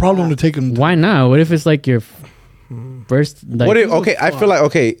 not a problem to take them. Why not? What if it's like your first? Like, What if, okay, I feel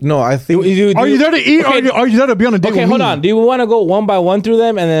like no, I think Are you there to eat? Okay. Or are you there to be on a date? Okay, with hold me? on. Do you want to go one by one through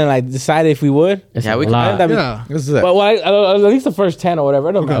them and then like decide if we would? it's Yeah, a we can- lot. That'd be- Yeah. this is that. Well, at least the first 10 or whatever.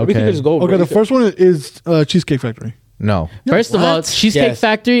 I don't know. We Okay. can just go. Okay, the first one is Cheesecake Factory. No. First of all, What? Cheesecake Yes.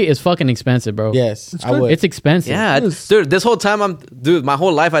 Factory is fucking expensive, bro. Yes, It's I good. would. It's expensive. Yeah, Yes. dude. This whole time my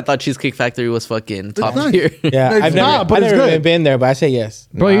whole life I thought Cheesecake Factory was fucking top nice. tier. Yeah, It's I've never, not, but I've it's never good. been there, but I say yes.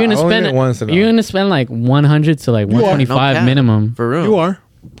 Bro, you're gonna I only spend went once and you're all. gonna spend like 100 to like You are. 125 No cap. minimum. For real. You are.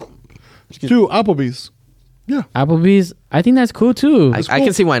 2, Applebee's. Applebee's, I think that's cool too. I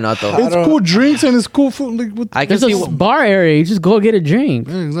can see why not though. It's cool drinks and it's cool food. Like, what, I can There's see a bar area. You just go get a drink.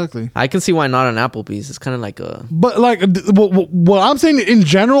 yeah, exactly. I can see why not on Applebee's. It's kind of like a But like, what I'm saying in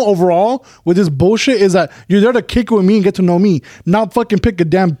general, overall, with this bullshit is that you're there to kick it with me and get to know me, not fucking pick a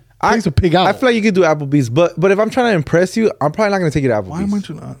damn place to pig out. I feel like you could do Applebee's, but if I'm trying to impress you, I'm probably not gonna take you to Applebee's. why am I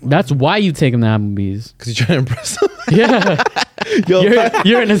to not? That's why you take them to Applebee's. Because you're trying to impress them. Yeah, Yo,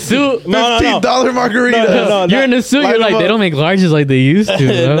 you're in a suit. $15 margarita. You're in a suit. Line You're like them they up. don't make larges like they used to.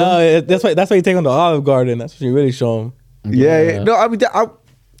 Bro. No, that's why you take them to Olive Garden. That's what you really show them. Yeah. No, I mean,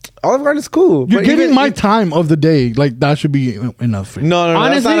 Olive Garden is cool. You're but giving even- my time of the day. Like that should be enough for you. No,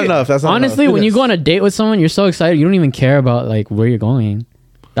 honestly, that's not enough. That's not honestly, enough. when you go on a date with someone, you're so excited you don't even care about like where you're going.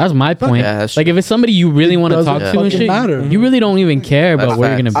 That's my point. Yeah, that's like true. if it's somebody you really want to doesn't talk to and fucking shit, matter. you really don't even care about That's where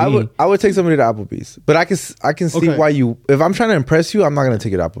you're facts. gonna be. I would take somebody to Applebee's, but I can see Okay. why you. If I'm trying to impress you, I'm not gonna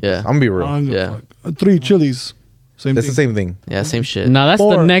take it to Applebee's. Yeah. I'm gonna be real. Yeah. 3 Chili's. Same That's thing. the same thing. yeah, same shit. No, that's the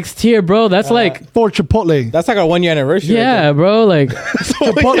 4. next tier, bro. That's like 4 Chipotle. That's like our 1 year anniversary. yeah, bro. Like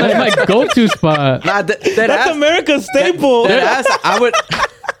Chipotle. that's my go-to spot. Nah, that That's ass, America's staple. that ass, I would.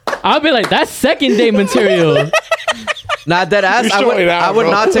 I'll be like, that's second date material. Nah, that ass. You're I would. showing out, I would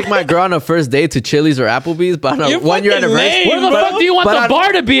bro. not take my girl on a first date to Chili's or Applebee's, but on a You're 1 year fucking anniversary. lame, Where the bro. fuck do you want But the on-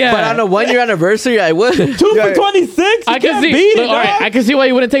 bar to be at? But on a 1 year anniversary, I would. 2 for 26. I can see. Beat Look, it, all right, dog. I can see why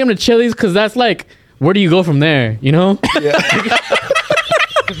you wouldn't take him to Chili's because that's like, where do you go from there? You know?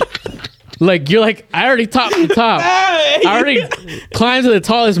 Like you're like, I already topped the top. I already climbed to the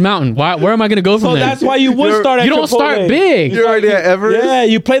tallest mountain. Where am I gonna go from So there? that's why you would start at you don't start Chipotle. big You're already at Everest. Yeah,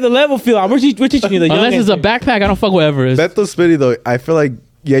 you play the level field. We're teaching you the unless young it's a backpack. I don't fuck with Everest. Beto Spitty though, I feel like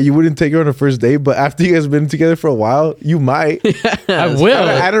yeah, you wouldn't take her on a first date, but after you guys been together for a while, you might. I will. At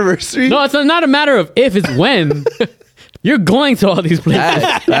an anniversary. No, it's not a matter of if, it's when. You're going to all these places.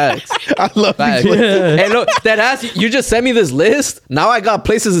 Facts. I love Facts. these. Yeah. Hey, look, that ass. You just sent me this list. Now I got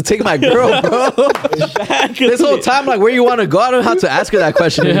places to take my girl, bro. This whole time, like, where you want to go? I don't have to ask her that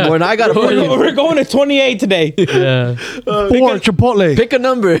question Yeah. anymore. Now I gotta We're going to 28 today. Yeah. Or Chipotle. pick a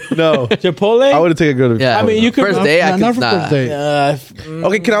number. No. Chipotle. I would have taken a girl to Yeah, I mean, you could- first day. I not could for first date.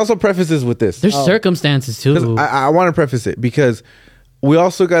 Okay, can I also preface this with this? There's circumstances too. I want to preface it because we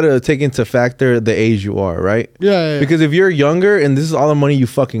also got to take into factor the age you are, right? Yeah. Because if you're younger and this is all the money you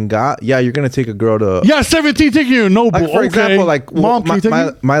fucking got, yeah, you're gonna take a girl to. Yeah, 17 taking you. No, Like for example, like Mom, can you take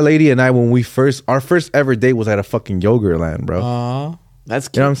me? my lady and I, when our first ever date was at a fucking Yogurtland, bro. That's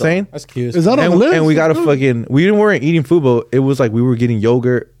cute. You know what I'm though. saying? That's cute. Is that on the And, list? and we got a fucking. We weren't eating food, but it was like we were getting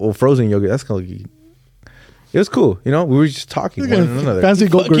yogurt or frozen yogurt. That's kind of. It was cool, you know. We were just talking one to another. Fancy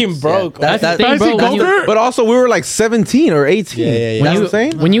Fucking go-gurts. broke. That- That's the thing, Fancy bro. When you, go-gurt? But also, we were like 17 or 18. Yeah, yeah, yeah. You know when what I'm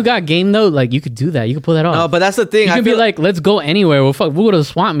saying? when you got game though, like you could do that. You could pull that off. No, but that's the thing. you I could be feel like, let's go anywhere. We'll go to the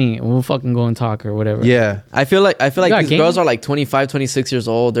swap meet. And we'll fucking go and talk or whatever. Yeah. I feel like got these game? girls are like 25, 26 years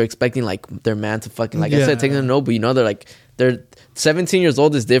old. They're expecting like their man to fucking, like I Yeah. said, taking them to know, but you know, they're 17 years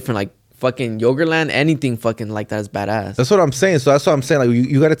old is different. Like fucking Yogurtland, anything fucking like that is badass. That's what I'm saying. So that's what I'm saying. Like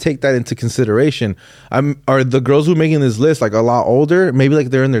you got to take that into consideration. Are the girls who are making this list like a lot older? Maybe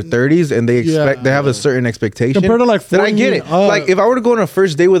like they're in their 30s and they they have a certain expectation. Compared to, like, then I 40, get it. Like if I were to go on a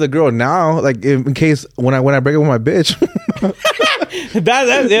first date with a girl now, like in case when I break up with my bitch.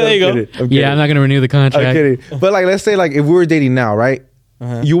 There you go. Yeah, I'm not gonna renew the I'm contract. kidding. But like let's say like if we were dating now, right?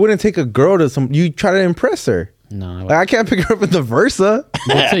 You wouldn't take a girl to you try to impress her. No. Like I can't pick her up in the Versa.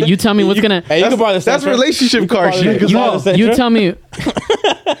 So you tell me what's gonna. Hey, you can borrow the That's Sentra. relationship car You can shit. borrow the You Sentra. tell me.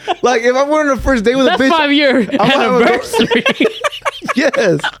 Like if I'm going on a first date with That's a bitch, 5-year gonna have a girl- anniversary.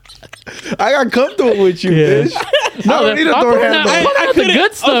 yes. I got comfortable with you, bitch. No, I don't need a I'm door pulling handle. out- I'm pulling out the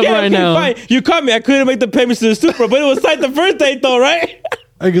good stuff right now. Fine. You caught me. I couldn't make the payments to the Supra, but it was like the first date though, right?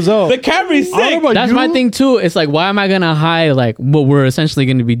 Like, so, The Camry's I don't know sick. about That's you. my thing too. It's like, why am I gonna hide like what we're essentially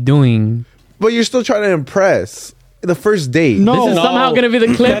gonna be doing? But you're still trying to impress the first date. No. This is No. somehow gonna be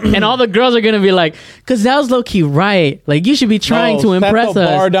the clip, and all the girls are gonna be like, "Cause that was low key right. Like you should be trying to impress set the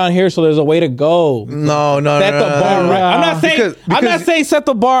bar us." down here so there's a way to go. No, Set the bar right. I'm not saying. I'm not saying set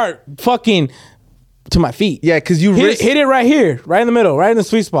the bar fucking to my feet. Yeah, because you Hit it right here, right in the middle, right in the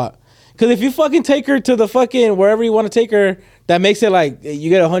sweet spot. Because if you fucking take her to the fucking wherever you want to take her, that makes it like you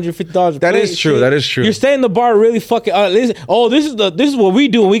get $150. That is true. That is true. You're setting the bar really fucking. This is what we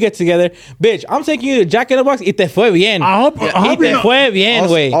do when we get together, bitch. I'm taking you to Jack in the Box. Y te fue bien. I hope Y te fue bien,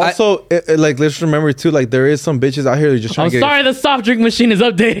 güey. Also, like let's remember too, like there is some bitches out here who just trying I'm to get. sorry, the soft drink machine is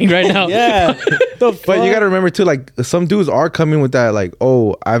updating right now. Yeah. The But you fuck? got to remember too, like some dudes are coming with that, like,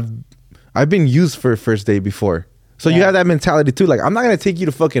 oh, I've been used for a first date before. So you have that mentality too. Like, I'm not gonna take you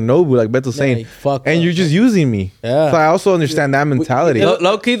to fucking Nobu, like Beto's saying, like, fuck and up. you're just using me. Yeah. So I also understand that mentality.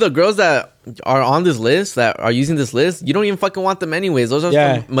 Low key, the girls that are on this list, that are using this list, you don't even fucking want them anyways. Those are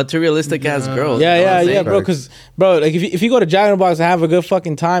some materialistic ass girls. Yeah, You know what I'm yeah, saying? bro. Because, bro, like if you go to Jack in the Box and have a good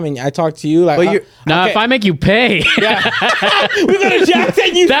fucking time, and I talk to you, like, But you're- Now, okay. if I make you pay, we go to Jack's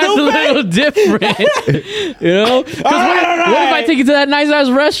and you that's a still pay? little different. You know? 'Cause what if I take you to that nice ass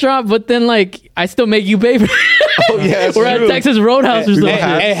restaurant, but then like I still make you pay for Oh yeah, that's we're at true. Texas Roadhouse or something?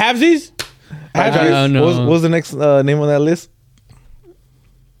 Hey, halvesies? Hi, guys. don't know. What was the next name on that list?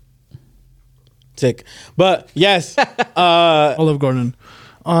 Sick. But yes, Olive Garden.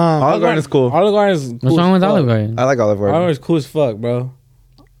 Olive Garden is cool. Olive Garden is cool. What's wrong with as fuck. Olive Garden? I like Olive Olive Garden Garden. is cool as fuck, bro.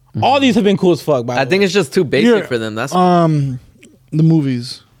 All these have been cool as fuck. By I the think way. it's just too basic Here, for them. That's The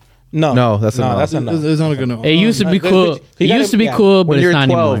movies. No, that's a no. That's a no. It's not a good no. It used to be But cool. you It gotta- used to be yeah. cool, but when it's you're not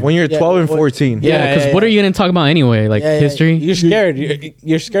 12, anymore. when you're Yeah, 12 and what- 14. Yeah, because yeah, what yeah. are you gonna talk about anyway? Like Yeah, yeah, history? You're scared.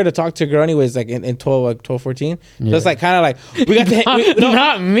 You're scared to talk to a girl anyways, like in 12, like 12, 14. So Yeah. it's like kind of like we got to no,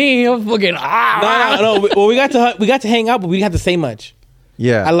 Not me. I'm fucking no. Well, we got to hang out, but we didn't have to say much.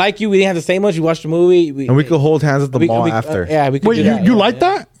 Yeah. I like you. We didn't have to say much. We watched the movie. And we could hold hands at the mall after. Yeah, we could. Wait, do that. you like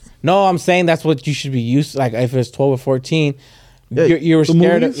that? No, I'm saying that's what you should be used. Like if it's 12 or 14, Yeah, you were the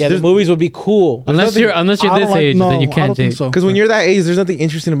scared. movies? The There's- movies would be cool. Unless you're I this don't like- age, no, then you I can't don't think take. so. Because when you're that age, there's nothing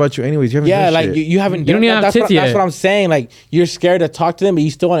interesting about you anyways. You haven't Yeah, done like shit. you haven't. You don't even have that's tits what, yet. That's what I'm saying. Like you're scared to talk to them, but you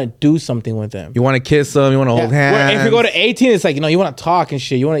still want to do something with them. You want to kiss them. You want to hold Yeah. hands. Where if you go to 18, it's like you want to talk and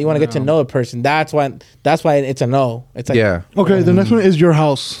shit. You want to get to know a person. That's why it's a no. It's like yeah. Okay, the next one is your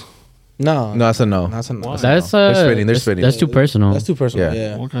house. No, No, that's a no. that's a no. That's They're spitting. They're that's- spitting. That's too personal. That's too personal.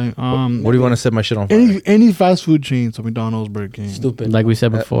 Yeah. Yeah, Okay. What do you want to set my shit on fire? Any fast food chain, so McDonald's, Burger King. stupid. Like we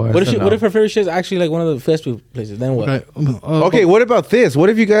said before. What if That's a what no. if her favorite shit is actually like one of the fast food places? Then what? Okay. Okay, what about this? What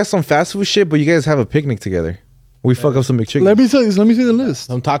if you guys some fast food shit, but you guys have a picnic together? We fuck up some McChicken. Let me see the list.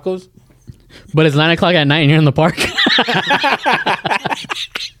 Some tacos. But it's 9:00 at night and you're in the park.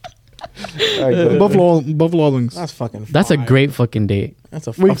 Buffalo wings. That's fucking. That's a fire. great fucking date. That's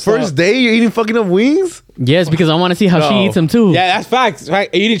a Wait, A first day, you're eating fucking up wings? Yes, because I want to see how she No. eats them too. Yeah, that's facts.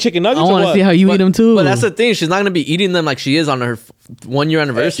 Right? Are you eating chicken nuggets? I or want to what? see how you eat them too. But that's the thing. She's not gonna be eating them like she is on her 1 year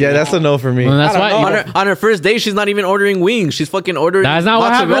anniversary. Yeah, that's a no for me. Well, that's I don't why. know. On her first day, she's not even ordering wings. She's fucking ordering. That's not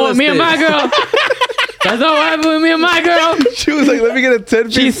what happened mozzarella with me and my sticks. girl. That's not what happened with me and my girl. She was like, let me get a 10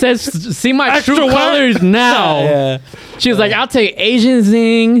 She piece. says, "See my Extra true what? colors now." Yeah. She was like, "I'll take Asian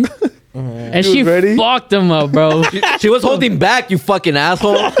zing," and She she was ready? fucked them up, bro. She was holding back, you fucking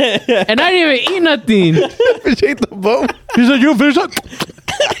asshole. And I didn't even eat nothing. Appreciate the bone. He's like, you finish up.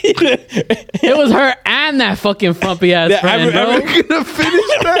 It was her and that fucking frumpy ass Yeah, friend, bro. We're gonna finish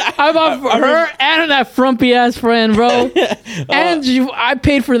that. I bought her and that frumpy ass friend, bro. And I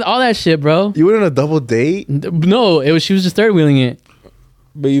paid for all that shit, bro. You went on a double date? No, it was she was just third wheeling it.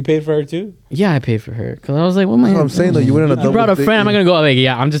 But you paid for her too. Yeah, I paid for her because I was like, "What am I?" That's what I'm saying though. You went on a double You brought a date. friend. I'm not gonna go. Like,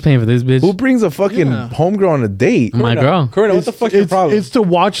 yeah, I'm just paying for this bitch. Who brings a fucking Yeah. homegirl on a date? My girl. Corinna, what the fuck's your problem? It's to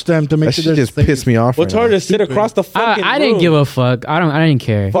watch them to make That sure shit they're just safe. pissed me off. What's right hard now. to sit across the fucking I didn't room? give a fuck. I didn't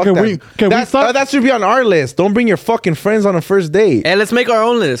care. Fuck Okay, that. we That should be on our list. Don't bring your fucking friends on a first date. Hey, let's make our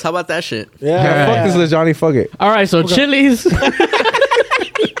own list. How about that shit? Yeah, Yeah, fuck this list, Johnny. Fuck it. All right, so Chili's,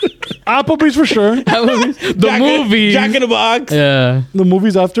 Applebee's for sure. the movies. Jack in the Box. Yeah. The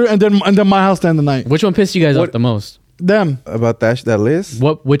movies after, and then my house to end the night. Which one pissed you guys What- off the most? Them. About that list?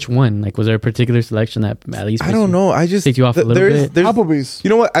 Which one? Like, was there a particular selection that at least? I don't know. I just Ticked you off a little bit? there's- Applebee's.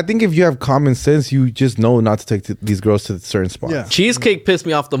 You know what? I think if you have common sense, you just know not to take these girls to certain spots. Yeah. Cheesecake pissed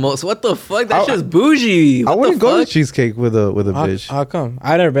me off the most. What the fuck? That I- shit's bougie. I What wouldn't the go fuck? to cheesecake with a bitch. How come?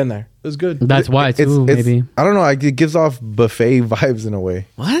 I've never been there. It's good. That's why too. Maybe. I don't know. It gives off buffet vibes in a way.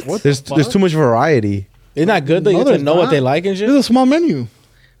 What? There's too much variety. Isn't that good though? You No, get to there's know what not. they like and shit. It's a small menu.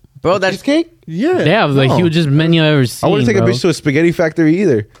 Bro, that's Cheesecake? Yeah. They have the No. hugest menu I've ever I seen. wouldn't take a bro. bitch to a spaghetti factory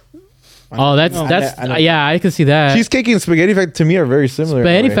either. Oh, that's No. I know. yeah. I could see that. Cheesecake and spaghetti factory to me are very similar. in a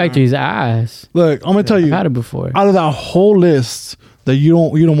Spaghetti way. Factory's ass. Look, I'm gonna tell I've you. had it before. Out of that whole list that you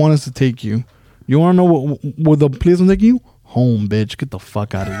don't want us to take you, you want to know what the place I'm taking you? Home, bitch. Get the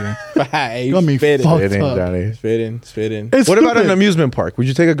fuck out of here. Hey, Got me spitting. fucked It ain't, up. Johnny. Spitting. It's What about stupid. an amusement park? Would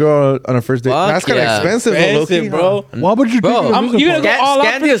you take a girl on a first date? Fuck That's kind of yeah. expensive, though, low-key, Expensive, bro. Why would you Bro, take an I'm- amusement you gonna park? go all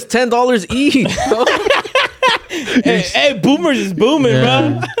out for- Scandia's $10 each. bro. Hey, boomers is booming, Yeah.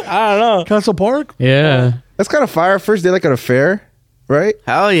 bro. I don't know. Castle Park? Yeah. That's kind of fire. First date like at a fair, right?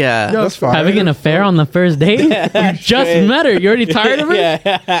 Hell yeah. Yeah. That's fire. Having an affair on the first date? You just met her. You already tired of her?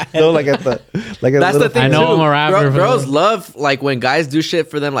 Yeah. No, like at the That's the thing I know too. I'm a rapper, but- Girls love like when guys do shit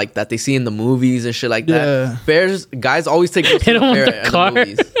for them like that they see in the movies and shit like Yeah. that. Fairs, guys always take girls to Hit the 'em with fair the and car.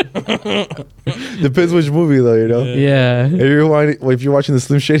 the movies. Depends which movie though, you know. Yeah. If you're watching the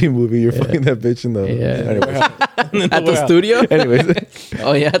Slim Shady movie, you're fucking that bitch in the. Yeah. Anyways, At the studio. anyways.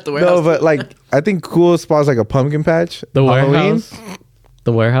 Oh yeah, at the warehouse. No, but like I think cool spots like a pumpkin patch, The Halloween, warehouse.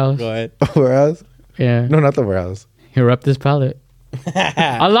 The warehouse. Go ahead. warehouse. Yeah. No, not the warehouse. He rep this palette.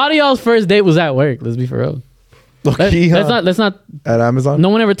 A lot of y'all's first date was at work. Let's be for real. Low-key, huh? Let's not. At Amazon. No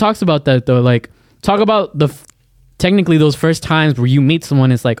one ever talks about that though. Like, talk about technically those first times where you meet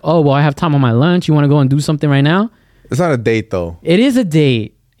someone. It's like, oh well, I have time on my lunch. You want to go and do something right now? It's not a date though. It is a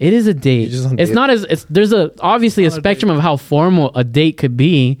date. It is a date. just on It's date. not as it's there's obviously a spectrum of how formal a date could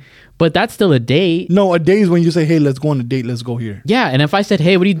be, but that's still a date. No, a day is when you say, hey, let's go on a date. Let's go here. Yeah, and if I said,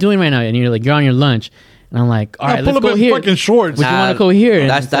 "Hey, what are you doing right now?" and you're like, "You're on your lunch," and I'm like, "All right, pull let's up go in here." fucking shorts. Would you want to go here? And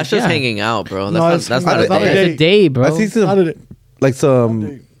That's it's like, just yeah. hanging out, bro. No, That's it's not a not a date. date. It's a date, bro. I see How some did it? like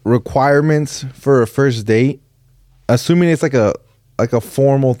some requirements for a first date. Assuming it's like a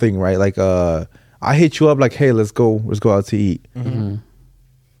formal thing, right? Like I hit you up like, hey, let's go out to eat. Mm-hmm.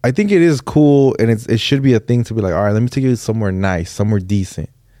 I think it is cool, and it should be a thing to be like, all right, let me take you somewhere nice, somewhere decent,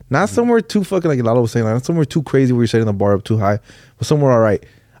 not somewhere too fucking like Lalo was saying, like not somewhere too crazy where you're setting the bar up too high, but somewhere all right.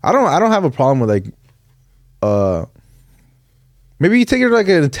 I don't have a problem with like, maybe you take it to like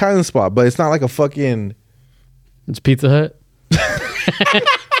an Italian spot, but it's not like a fucking. It's Pizza Hut.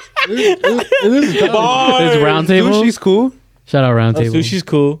 It is Italian. It's Round Table. Sushi's cool. Shout out Round Table. Sushi's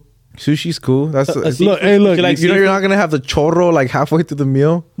cool. Sushi's cool. That's Look, hey, look. You like you know you're not gonna have the chorro like halfway through the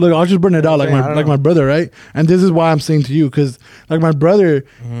meal. Look, I'll just burn it out like I don't know. my brother, right? And this is why I'm saying to you, because like my brother,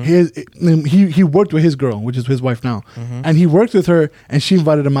 he worked with his girl, which is his wife now, and he worked with her, and she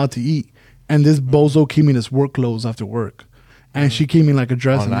invited him out to eat. and this bozo came in his work clothes after work, and she came in like a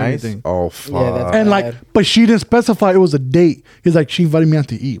dress and everything. Oh fuck. Yeah, that's And bad. but she didn't specify it was a date. He's like, she invited me out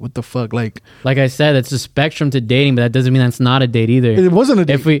to eat. What the fuck? Like I said, it's a spectrum to dating, but that doesn't mean that's not a date either. it wasn't a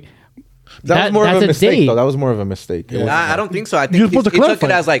date. If we that was more of that's a mistake, date. though. That was more of a mistake. It wasn't I that. don't think so. I You're think supposed to he took clarify.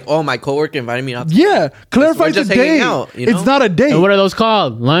 it as like, oh, my coworker invited me out. Yeah, clarify We're it's a just hanging date. out, you know? It's not a date. And what are those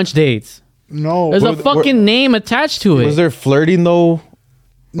called? Lunch dates. No, There's a Were- fucking name attached to it. Was there flirting though?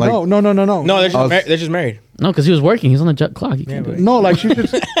 Like- no. No, they're just, I was- they're just married. No, because he was working. He was on the clock. You can't do it. No, like she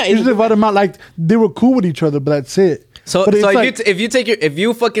just invited him out. Like they were cool with each other, but that's it. So, But it's so like- if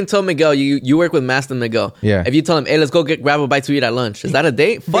you fucking tell Miguel you work with Master Miguel, Yeah. If you tell him, hey, let's go grab a bite to eat at lunch, is that a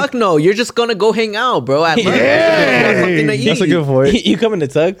date? Fuck no, you're just gonna go hang out, bro. At lunch. Something to eat. That's a good point. You come in the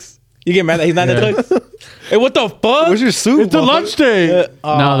tux. You get mad that he's not in the tux. Hey, what the fuck? Where's your suit? It's a lunch day.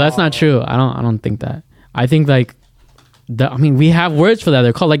 No, that's not true. I don't think that. I think like I mean, we have words for that.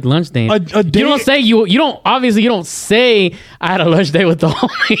 They're called like lunch dates. A You don't say you don't obviously you don't say I had a lunch date with the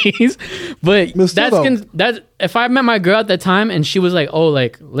homies, but But still, that's if I met my girl at that time and she was like, oh,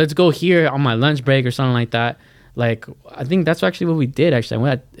 like let's go here on my lunch break or something like that. Like I think that's actually what we did. Actually,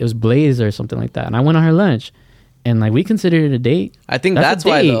 it was Blaze or something like that, and I went on her lunch, and like we considered it a date. I think That's that's a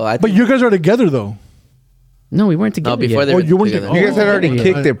why date. though. I But think, you guys are together though. No, we weren't together. before yet. they Oh, were you weren't together. together. You guys had already Oh,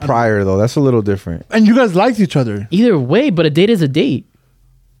 kicked I- it prior though. That's a little different. And you guys liked each other. Either way, but a date is a date.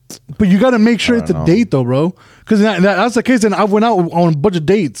 But you got to make sure it's a know. date though, bro. Because that's the case. And I went out on a bunch of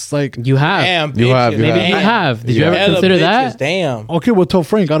dates. Like, You have. Damn, You bitches. have, you Maybe have. you have. Did you ever Hella consider bitches, that? Damn. okay, well, tell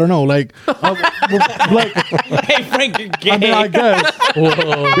Frank. I don't know. Like, like Hey, Frank, you're gay. I mean, I guess.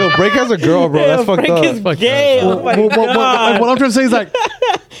 Whoa. Yo, Break has a girl, bro. That's fucked Frank up. is Fuck gay. that. Oh my what God. I'm trying to say is like,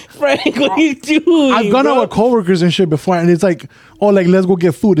 Frank, what are you doing? I've gone bro? out with coworkers and shit before, and it's like, oh, like let's go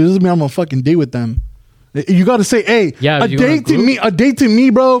get food. It doesn't mean I'm on a fucking date with them. You got to say, hey, Yeah, a you want a date to group? me,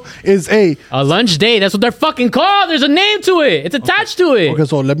 bro, is hey. A lunch date. That's what they're fucking called. There's a name to it. It's attached to it. Okay,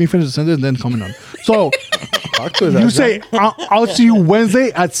 so let me finish the sentence and then comment on. So Talk to his you ass, say, I'll see you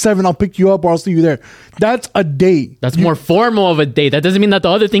Wednesday at 7. I'll pick you up, or I'll see you there. That's a date. That's more formal of a date. That doesn't mean that the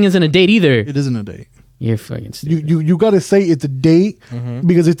other thing isn't a date either. It isn't a date. You're fucking stupid. You got to say it's a date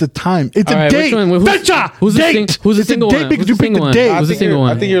because it's a time. It's All a right, date. which one? Who's Date. Who's the It's a single date one? because Who's you the picked single the one? date. Who's the single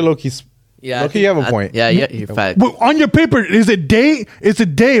one? I think you're low-key. Yeah, Loki, you have a point. Yeah, you're fat. Well, on your paper, is a date? It's a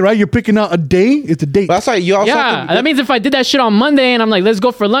day, right? You're picking out a day. It's a date. But that's why you also Yeah, have to, that means if I did that shit on Monday and I'm like, let's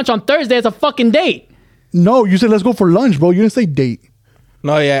go for lunch on Thursday, it's a fucking date. No, you said let's go for lunch, bro. You didn't say date.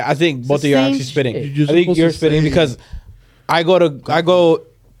 No, yeah, I think both of you are same actually spitting. shit. You're I think supposed you're to spitting say- because I go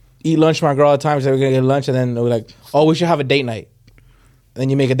eat lunch with my girl all the time. So we're gonna get lunch, and then we're like, oh, we should have a date night. Then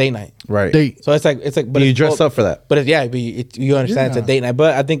you make a date night. right. Date. So it's like, but You it's dress both- up for that. But you understand it's a Yeah. date night.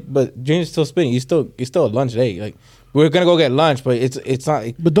 But I think, but Junior's still spitting. You still a lunch date. Like we're gonna go get lunch, but it's not.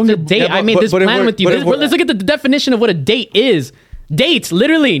 But don't It's a get date. Yeah, but- I made but- this but if plan we're- with you. but if we're- Let's look at the definition of what a date is. Dates,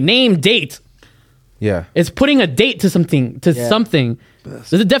 literally, name date. Yeah. It's putting a date to something. Yeah. Something.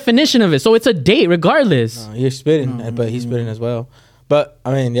 There's a definition of it, so it's a date regardless. You're spitting, but he's spitting as well. But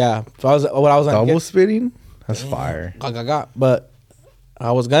I mean, yeah. If I was what I was on. Double spitting? That's fire. But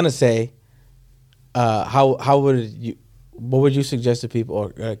I was gonna say, how would you? What would you suggest to people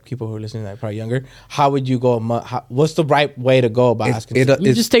or people who are listening that are probably younger? How would you go? What's the right way to go about asking? You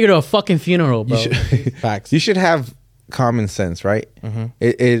It's- just take her to a fucking funeral, bro. Facts. You should have common sense, right?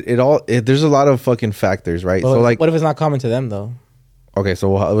 Mm-hmm. There's a lot of fucking factors, right? Well, so like, what if it's not common to them though? okay, so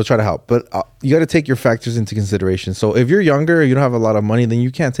we'll try to help, but you got to take your factors into consideration. So if you're younger, you don't have a lot of money, then you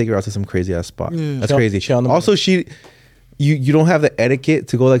can't take her out to some crazy ass spot. That's Show- crazy. show them the Also, you don't have the etiquette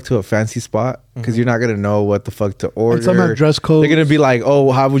to go like to a fancy spot because you're not gonna know what the fuck to order. some have dress codes. They're gonna be like, "Oh,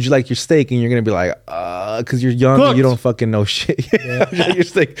 how would you like your steak?" And you're gonna be like, because you're young, and you Cooked. don't fucking know shit. Your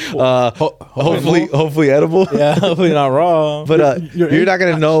steak, hopefully edible. Yeah, hopefully not wrong. But you're not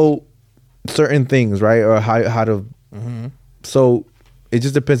gonna know certain things, right? Or how to. So it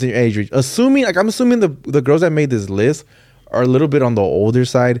just depends on your age range. Assuming, like, I'm assuming the girls that made this list are a little bit on the older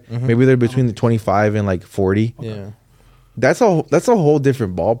side. Maybe they're between the 25 and like 40. Yeah. That's a whole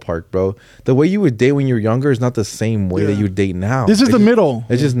different ballpark, bro. The way you would date when you're younger is not the same way that you would date now. This is the middle.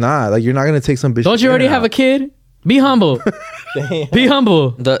 It's just not. Like, you're not gonna take some bitch. Don't you already have a kid? Be humble. Be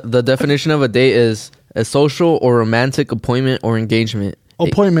humble. The definition of a date is a social or romantic appointment or engagement.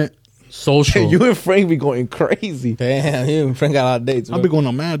 Appointment. Social. You and Frank be going crazy. Damn, you and Frank got a lot of dates. I'll be going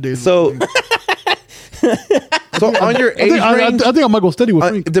on mad days. So So on your age range, I think I might go steady with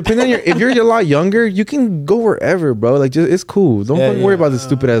Freak. depending on if you're a lot younger, you can go wherever, bro. Like, just it's cool. Don't fucking worry about the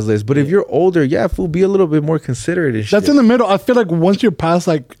stupid ass list. But if you're older, fool, be a little bit more considerate and shit. That's in the middle. I feel like once you're past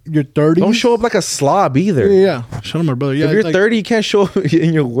like your 30s, don't show up like a slob either. Yeah. Shout out my brother. Yeah, if you're like, 30, you can't show up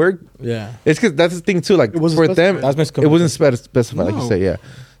in your work. Yeah. It's because that's the thing too. Like for them, it wasn't specified. Like you say, yeah.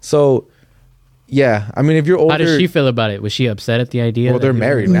 So, yeah. I mean, if you're older, How does she feel about it? Was she upset at the idea? well, they're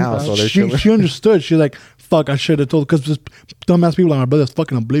married now, so they're chilling. she understood. She's like, fuck, I should have told, because just dumbass people like my brother's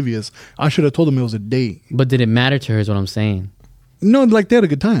fucking oblivious. I should have told him it was a date. But did it matter to her? Is what I'm saying. No, like they had a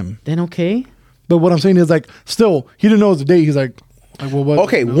good time. Then okay. But what I'm saying is like, still, he didn't know it was a date. He's like well, what?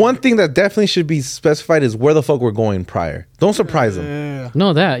 Okay, one thing that definitely should be specified is where the fuck we're going prior. Don't surprise them. Yeah.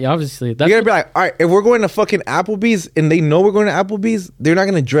 No, that obviously. That's You gotta be like, all right, if we're going to fucking Applebee's and they know we're going to Applebee's, they're not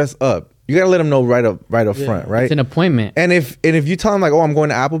gonna dress up. You gotta let them know right up front, right? it's an appointment. And if you tell them like, oh, I'm going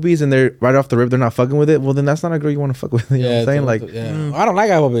to Applebee's and they're right off the rip, they're not fucking with it. Well, then that's not a girl you want to fuck with. You know what I'm saying? Like, I don't like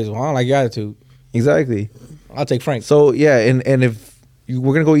Applebee's. I don't like your attitude. exactly. I'll take Frank. So yeah, and if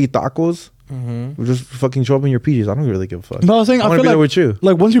we're gonna go eat tacos, we'll just fucking show up in your PJs. I don't really give a fuck. No, I was saying, I I want to feel be like there with you.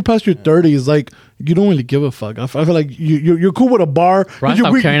 Like once you pass your 30s, like you don't really give a fuck. I feel like you're cool with a bar. Bro, I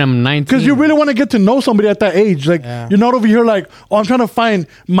stopped carrying them 19. Because you really want to get to know somebody at that age. Like you're not over here like, oh, I'm trying to find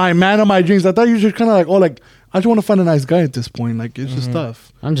my man of my dreams. I thought you just kind of like, oh, like I just want to find a nice guy at this point. Like it's just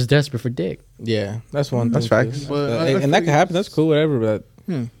tough. I'm just desperate for dick. Yeah, that's one. That's thing facts. too. But And that can happen. That's cool. Whatever. But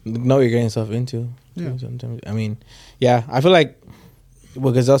know what you're getting yourself into. Yeah. Sometimes. I mean, yeah. I feel like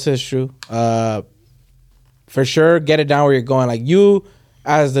what Gazelle says is true. For sure, get it down where you're going. Like you,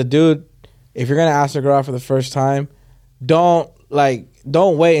 as the dude, if you're gonna ask a girl out for the first time, don't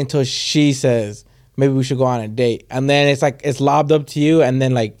wait until she says maybe we should go on a date, and then it's like it's lobbed up to you, and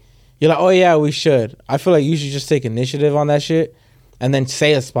then like you're like, oh yeah, we should. I feel like you should just take initiative on that shit, and then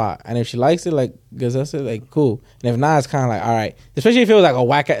say a spot, and if she likes it, like Gazelle said, like cool, and if not, it's kind of like all right. Especially if it was like a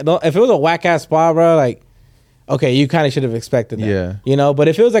whack, if it was a whack ass spot, bro, like. Okay, you kind of should have expected that. Yeah. You know, but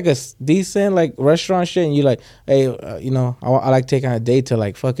if it was like a decent like restaurant shit and you like, hey, you know, I like taking a date to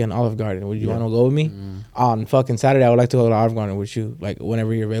like fucking Olive Garden. Would you want to go with me? On fucking Saturday, I would like to go to Olive Garden with you. Like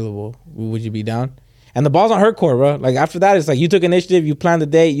whenever you're available, would you be down? And the ball's on her court, bro. Like after that, it's like you took initiative, you planned the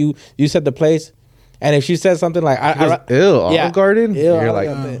date, you set the place. And if she says something like, Olive Garden? Ew, You're like,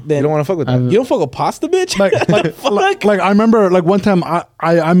 then you don't want to fuck with that. you don't fuck with pasta, bitch. Like I remember like one time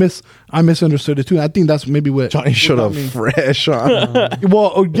I misunderstood it too. I think that's maybe what Johnny showed up fresh on.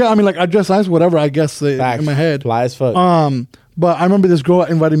 Well, yeah, I mean like I dress nice, whatever. I guess in my head. Fly as fuck. But I remember this girl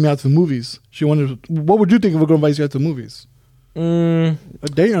invited me out to the movies. She wanted. What would you think if a girl invites you out to the movies? A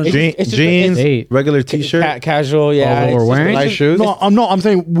date or Jeans, date. regular t-shirt, Casual, yeah. Oh, we're wearing nice shoes. No, I'm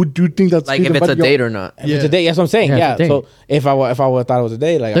saying, would you think that's Like if it's a date or not. If it's a date, that's what I'm saying. Yeah, Yeah. it's a date. So if I would have thought it was a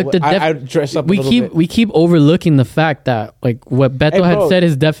date, like Look, I'd dress up. we a little keep bit. we keep overlooking the fact that like what Beto Hey, had bro. said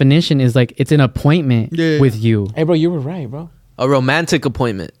his definition is like it's an appointment with you. Hey, bro, you were right, bro. A romantic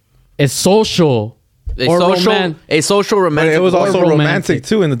appointment. It's social. A Or social But romantic. it was also romantic. romantic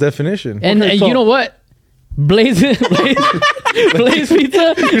too in the definition. And, Okay, and so- you know what? Blaze Pizza.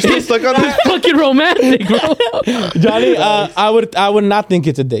 You're still stuck on that? Fucking romantic, bro. Johnny, I would not think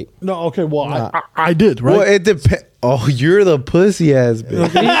it's a date. No, okay, well, I did, right? Well, it depends. Oh, you're the pussy ass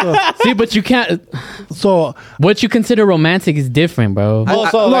bitch. See, but you can't. So, What you consider romantic is different, bro.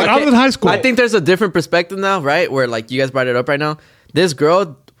 Also, look, I was in high school. I think there's a different perspective now, right? Where like you guys brought it up right now. This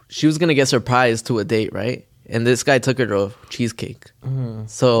girl, she was gonna get surprised to a date, right? And this guy took her to a cheesecake.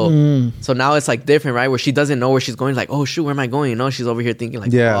 So now it's like different, right? Where she doesn't know where she's going. Like, oh shoot, where am I going? You know, she's over here thinking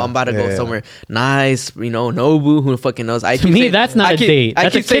like, Yeah, oh, I'm about to go yeah. somewhere nice. You know, Nobu. Who the fucking knows? To me, that's not a date.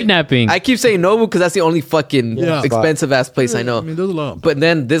 That's a kidnapping. I keep saying Nobu because that's the only fucking expensive ass place I know. I mean, there's a lot. But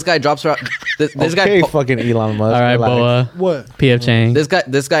then this guy drops her. This Okay, guy. fucking Elon Musk. All right, relax. Boa. What? PF Chang.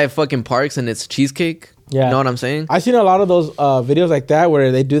 This guy fucking parks and it's cheesecake. Yeah. You know what I'm saying? I've seen a lot of those videos like that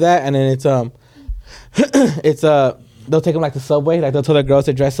where they do that, and then it's they'll take them like the subway, like they'll tell the girls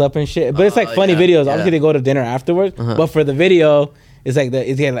to dress up and shit. But it's like funny videos. yeah. Obviously, they go to dinner afterwards. But for the video, it's like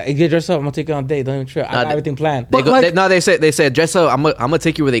like get dressed up. I'm gonna take you on a date. Don't even trip. I got everything planned. They said dress up. I'm gonna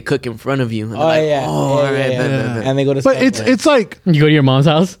take you where they cook in front of you. And they're like, yeah. Oh, all right. bet, bet, bet. And they go to. But Subway. it's like You go to your mom's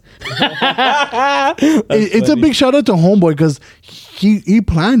house. it's a big shout out to Homeboy because he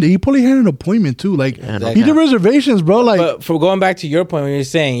planned it. He probably had an appointment too. Like he did reservations, bro. Like But for going back to your point, when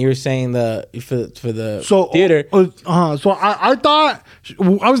you were saying the for the so theater. So I thought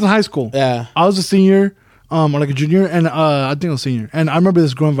I was in high school. Yeah. I was a senior. or like a junior, and I think I was senior. And I remember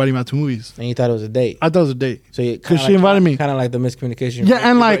this girl inviting me out to movies. And you thought it was a date. I thought it was a date. So you Because she invited me. Kind of like the miscommunication. Yeah,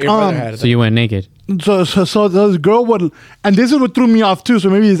 and like, brother had. So you went naked. So this girl would, and this is what threw me off too. So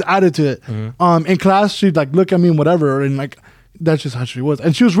maybe it's added to it. In class, she'd like look at me and whatever, and like that's just how she was.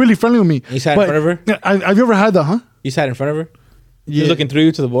 And she was really friendly with me. You sat in front of her? Have you ever had that? Huh? You sat in front of her. Yeah. She's looking through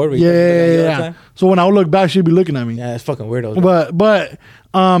you to the board. Where you Yeah, looking at you all the yeah. time? So when I would look back, she'd be looking at me. Yeah, it's fucking weirdo. Bro. But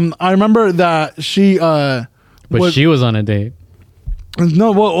I remember that she But she was on a date.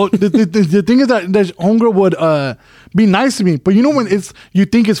 no. Well, the thing is that homegirl would be nice to me, but you know when you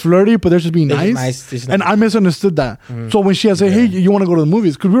think it's flirty, but they're just being They're just nice. nice, just And I misunderstood that. So when she had said, "Hey, you want to go to the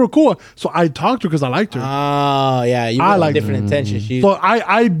movies?" Because we were cool, so I talked to her because I liked her. Oh yeah, you I had like different intentions. She, So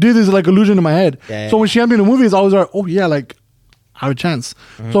I did this like illusion in my head. Yeah, So yeah. when she had me in the movies, I was like, oh yeah, like I have a chance.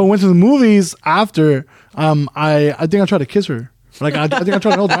 So I went to the movies after. I think I tried to kiss her. Like I think I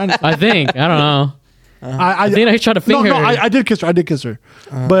tried to hold her hand. I think. I don't know. I think I tried to finger No, her. I did kiss her. I did kiss her.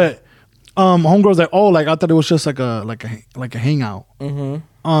 But homegirl's like, oh, like I thought it was just like a hangout.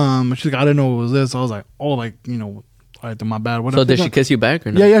 She's like, I didn't know it was this. I was like, oh, like all right, then my bad. Whatever. So did she kiss you back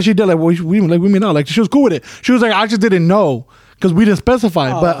or not? Yeah, she did. Like, we made out. Like, she was cool with it. She was like, I just didn't know because we didn't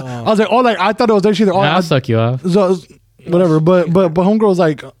specify. But I was like, oh, like I thought it was there. She's like, oh, I'll suck you off. so whatever. But homegirl was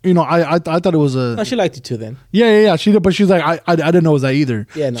like, I thought it was a. no, she liked you too. Then Yeah. She did, but she's like, I didn't know it was that either.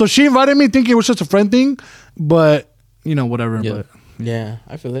 Yeah, no. So she invited me thinking it was just a friend thing, but whatever. Yeah. But yeah,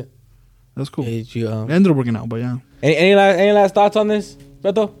 I feel it. that's cool. Hey, It you, ended up working out, but yeah. any last thoughts on this,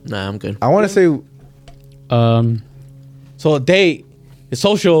 Beto? Nah, I'm good. I want to say So a date is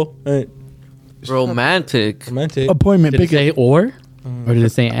social, Romantic. romantic, Appointment. Did it Pick say it. or did it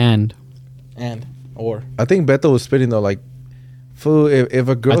say and? and or I think Beto was spitting though, like, fool, if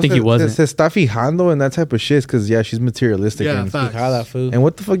a girl I think he wasn't. says está fijando and that type of shit, because she's materialistic. Yeah, and, facts. how that food. and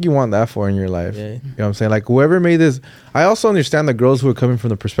what the fuck you want that for in your life? Yeah. You know what I'm saying? Like, whoever made this, I also understand the girls who are coming from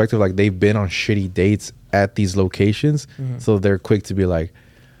the perspective like they've been on shitty dates at these locations, so they're quick to be like,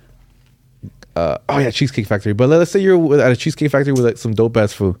 oh yeah, Cheesecake Factory. But let's say you're at a Cheesecake Factory with like some dope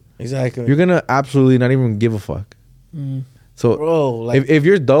ass food. Exactly. You're gonna absolutely not even give a fuck. So Bro, like if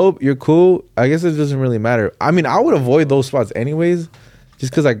you're dope, you're cool. I guess it doesn't really matter. I mean, I would avoid those spots anyways,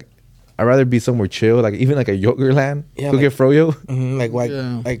 just because like I'd rather be somewhere chill, like even like a Yogurtland. Yeah, Go like- get froyo. like why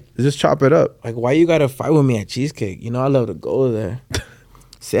Yeah. like Just chop it up. like why you gotta fight with me at Cheesecake? You know I love to go there.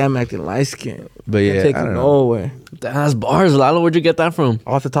 Say I'm acting light skinned. But yeah, take I you don't know. nowhere. That's bars, Lalo. Where'd you get that from?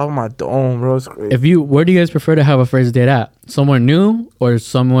 Off the top of my dome, bro. It's crazy. Where do you guys prefer to have a first date at? Somewhere new or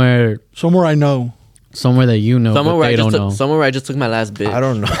somewhere Somewhere I know. that you know Somewhere but where they I just don't took, know? somewhere where I just took my last bit. I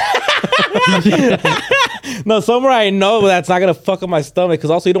don't know. No, somewhere I know, but that's not gonna fuck up my stomach. Because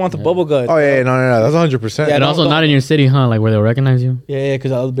also you don't want the bubble gut. Oh yeah, no, that's 100%. Yeah, And also not in your city, huh? Like where they'll recognize you. Yeah,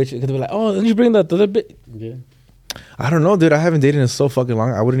 because the other bitch, because they'll be like, oh, didn't you bring the other bit? Yeah. I don't know, dude. I haven't dated in so fucking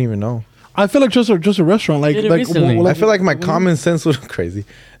long. I wouldn't even know. I feel like just a restaurant. Like Did it like recently. I feel like my common sense would crazy.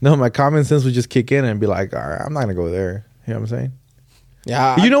 No, my common sense would just kick in and be like, all right, I'm not gonna go there. You know what I'm saying?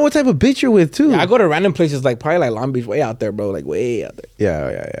 Yeah, You know what type of bitch you're with too. I go to random places like probably like Long Beach, way out there, bro. Like way out there,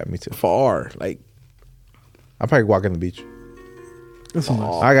 Yeah, me too. far. Like I'll probably walk on the beach. This is nice.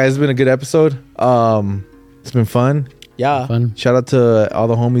 All right, guys, it's been a good episode. It's been fun. yeah, Fun. Shout out to all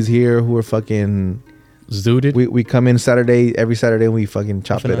the homies here who are fucking. Zooted. We come in every Saturday, and we fucking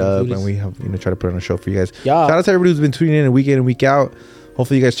chop Puffing it on up, foodies. and we have try to put on a show for you guys. Yeah. Shout out to everybody who's been tuning in week out.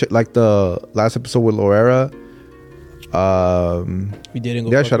 Hopefully, you guys like the last episode with Lorera. we didn't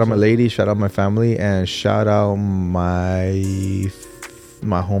go. Yeah, fuck shout out my ourselves. lady, shout out my family, and shout out my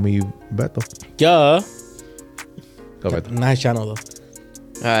homie Beto. Yeah, Go Beto. nice channel though.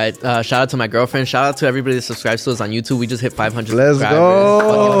 All right. Shout out to my girlfriend. Shout out to everybody that subscribes to us on YouTube. We just hit 500 Let's subscribers.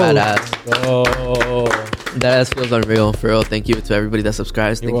 go. Fucking badass. Oh, That ass feels unreal. For real. Thank you to everybody that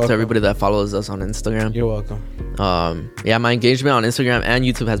subscribes. Thank you welcome. to everybody that follows us on Instagram. you're welcome. Yeah, my engagement on Instagram and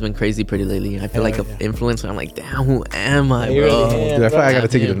YouTube has been crazy pretty lately. I feel like an influencer. I'm like, damn, who am I, You bro? really am. Dude, I feel like I gotta Yeah,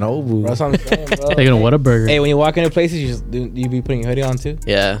 take you to man. Bro, Nobu. that's what I'm saying, bro. Taking a Whataburger. Hey, when you walk into places, you be putting your hoodie on too.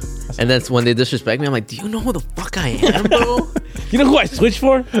 Yeah. And then when they disrespect me, I'm like, do you know who the fuck I am, bro? You know who I switch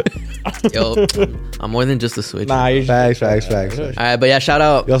for? Yo, I'm more than just a switch. Nah, you're Facts. All right, but yeah, shout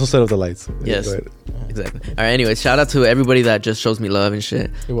out. You also set up the lights. Yes. Go ahead. Exactly. All right. Anyways, shout out to everybody that just shows me love and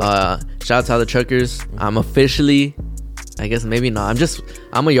shit. You're welcome. Shout out to all the truckers. I'm officially, I guess maybe not.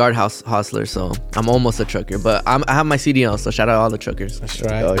 I'm a yard house hustler, so I'm almost a trucker. But I have my CDL, so shout out all the truckers. That's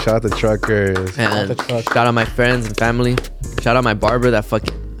right. Yo, shout out to truckers. And the truck. shout out my friends and family. Shout out my barber that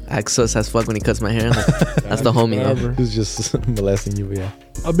fucking acts sus as fuck when he cuts my hair. That's the homie. Barber. Though. Who's just molesting you? But yeah.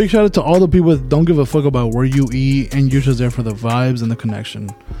 A big shout out to all the people that don't give a fuck about where you eat and you're just there for the vibes and the connection.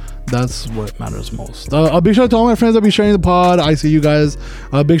 That's what matters most. A big shout out to all my friends that be sharing the pod. I see you guys.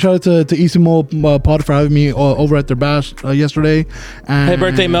 A big shout out to Isimo Pod for having me over at their bash yesterday. And, Happy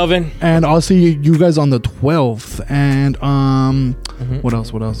birthday, Melvin. And I'll see you guys on the 12th. And what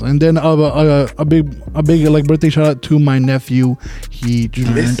else? And then a big like birthday shout out to my nephew. He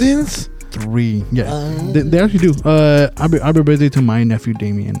turned 3. Yeah, they actually do. Happy birthday to my nephew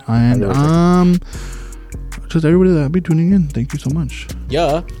Damien. And just everybody that be tuning in. Thank you so much.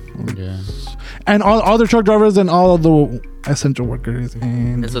 Yeah. And all the truck drivers and all of the essential workers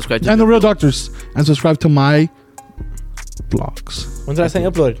and subscribe to and the real doctors, and subscribe to my vlogs. When's the last time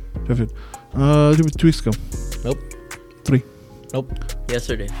you uploaded? 2 weeks ago. Nope. 3. Nope.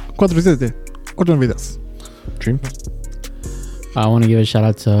 Yesterday. 4 videos. Dream. I want to give a shout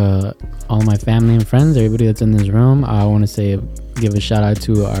out to all my family and friends, everybody that's in this room. I want to give a shout out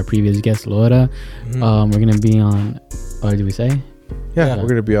to our previous guest, Laura. We're gonna be on. What did we say? Yeah, we're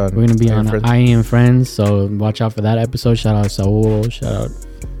gonna be on. We're gonna be on I Am Friends, so watch out for that episode. Shout out Saul. Shout out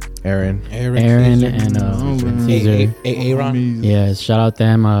Aaron and Caesar. Aaron. Yeah, shout out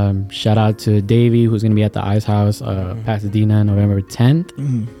them. Shout out to Davey, who's gonna be at the Ice House, Pasadena, November 10th.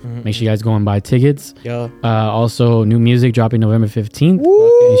 Make sure you guys go and buy tickets. Yeah. Also, new music dropping November 15th. Make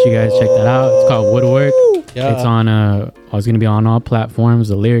sure you guys check that out. It's called Woodwork. Yeah. It's on. It's gonna be on all platforms.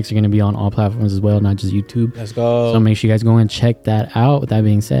 The lyrics are gonna be on all platforms as well, not just YouTube. Let's go. So make sure you guys go and check that out. With that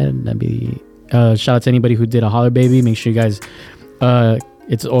being said, that'd be shout out to anybody who did a holler baby. Make sure you guys.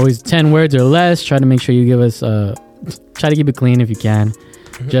 It's always 10 words or less. Try to make sure you give us. Try to keep it clean if you can.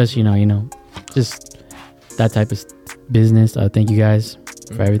 Just just that type of business. Thank you guys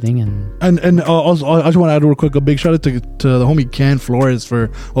for everything, and also I just want to add real quick a big shout out to the homie Ken Flores for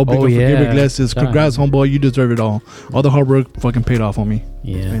big glasses. Congrats, homeboy, you deserve it all. All the hard work fucking paid off on me.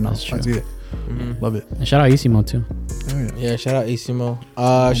 Yeah, that's true. I see it. Love it. And shout out Isimo too. Yeah, shout out Isimo.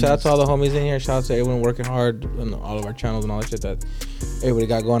 Shout out to all the homies in here. Shout out to everyone working hard on all of our channels and all that shit that everybody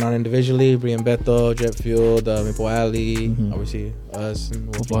got going on individually. Brian Beto, Jet Fuel, Maple Alley, obviously us and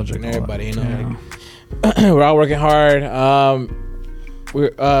Wolf Logic and everybody. We're all working hard.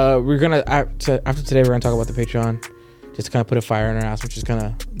 We're gonna after today we're gonna talk about the Patreon, just to kind of put a fire in our ass, which is kind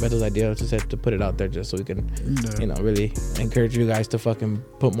of Beto's idea to put it out there just so we can really encourage you guys to fucking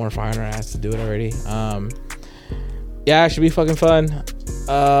put more fire in our ass to do it already. Yeah, it should be fucking fun.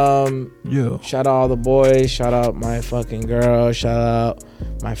 Shout out all the boys, shout out my fucking girl, shout out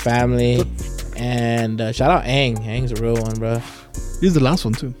my family, and shout out Ang's a real one, bro. He's the last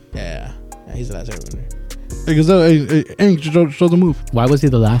one too. Yeah, he's the last airbender. Because Aang shows the move. Why was he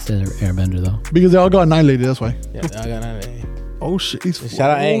the last airbender though? Because they all got annihilated. That's why. Yeah, they all got annihilated. Oh shit!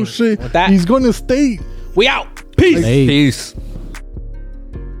 Shout out Aang. Oh shit! With that, he's going to state. We out. Peace. Hey. Peace.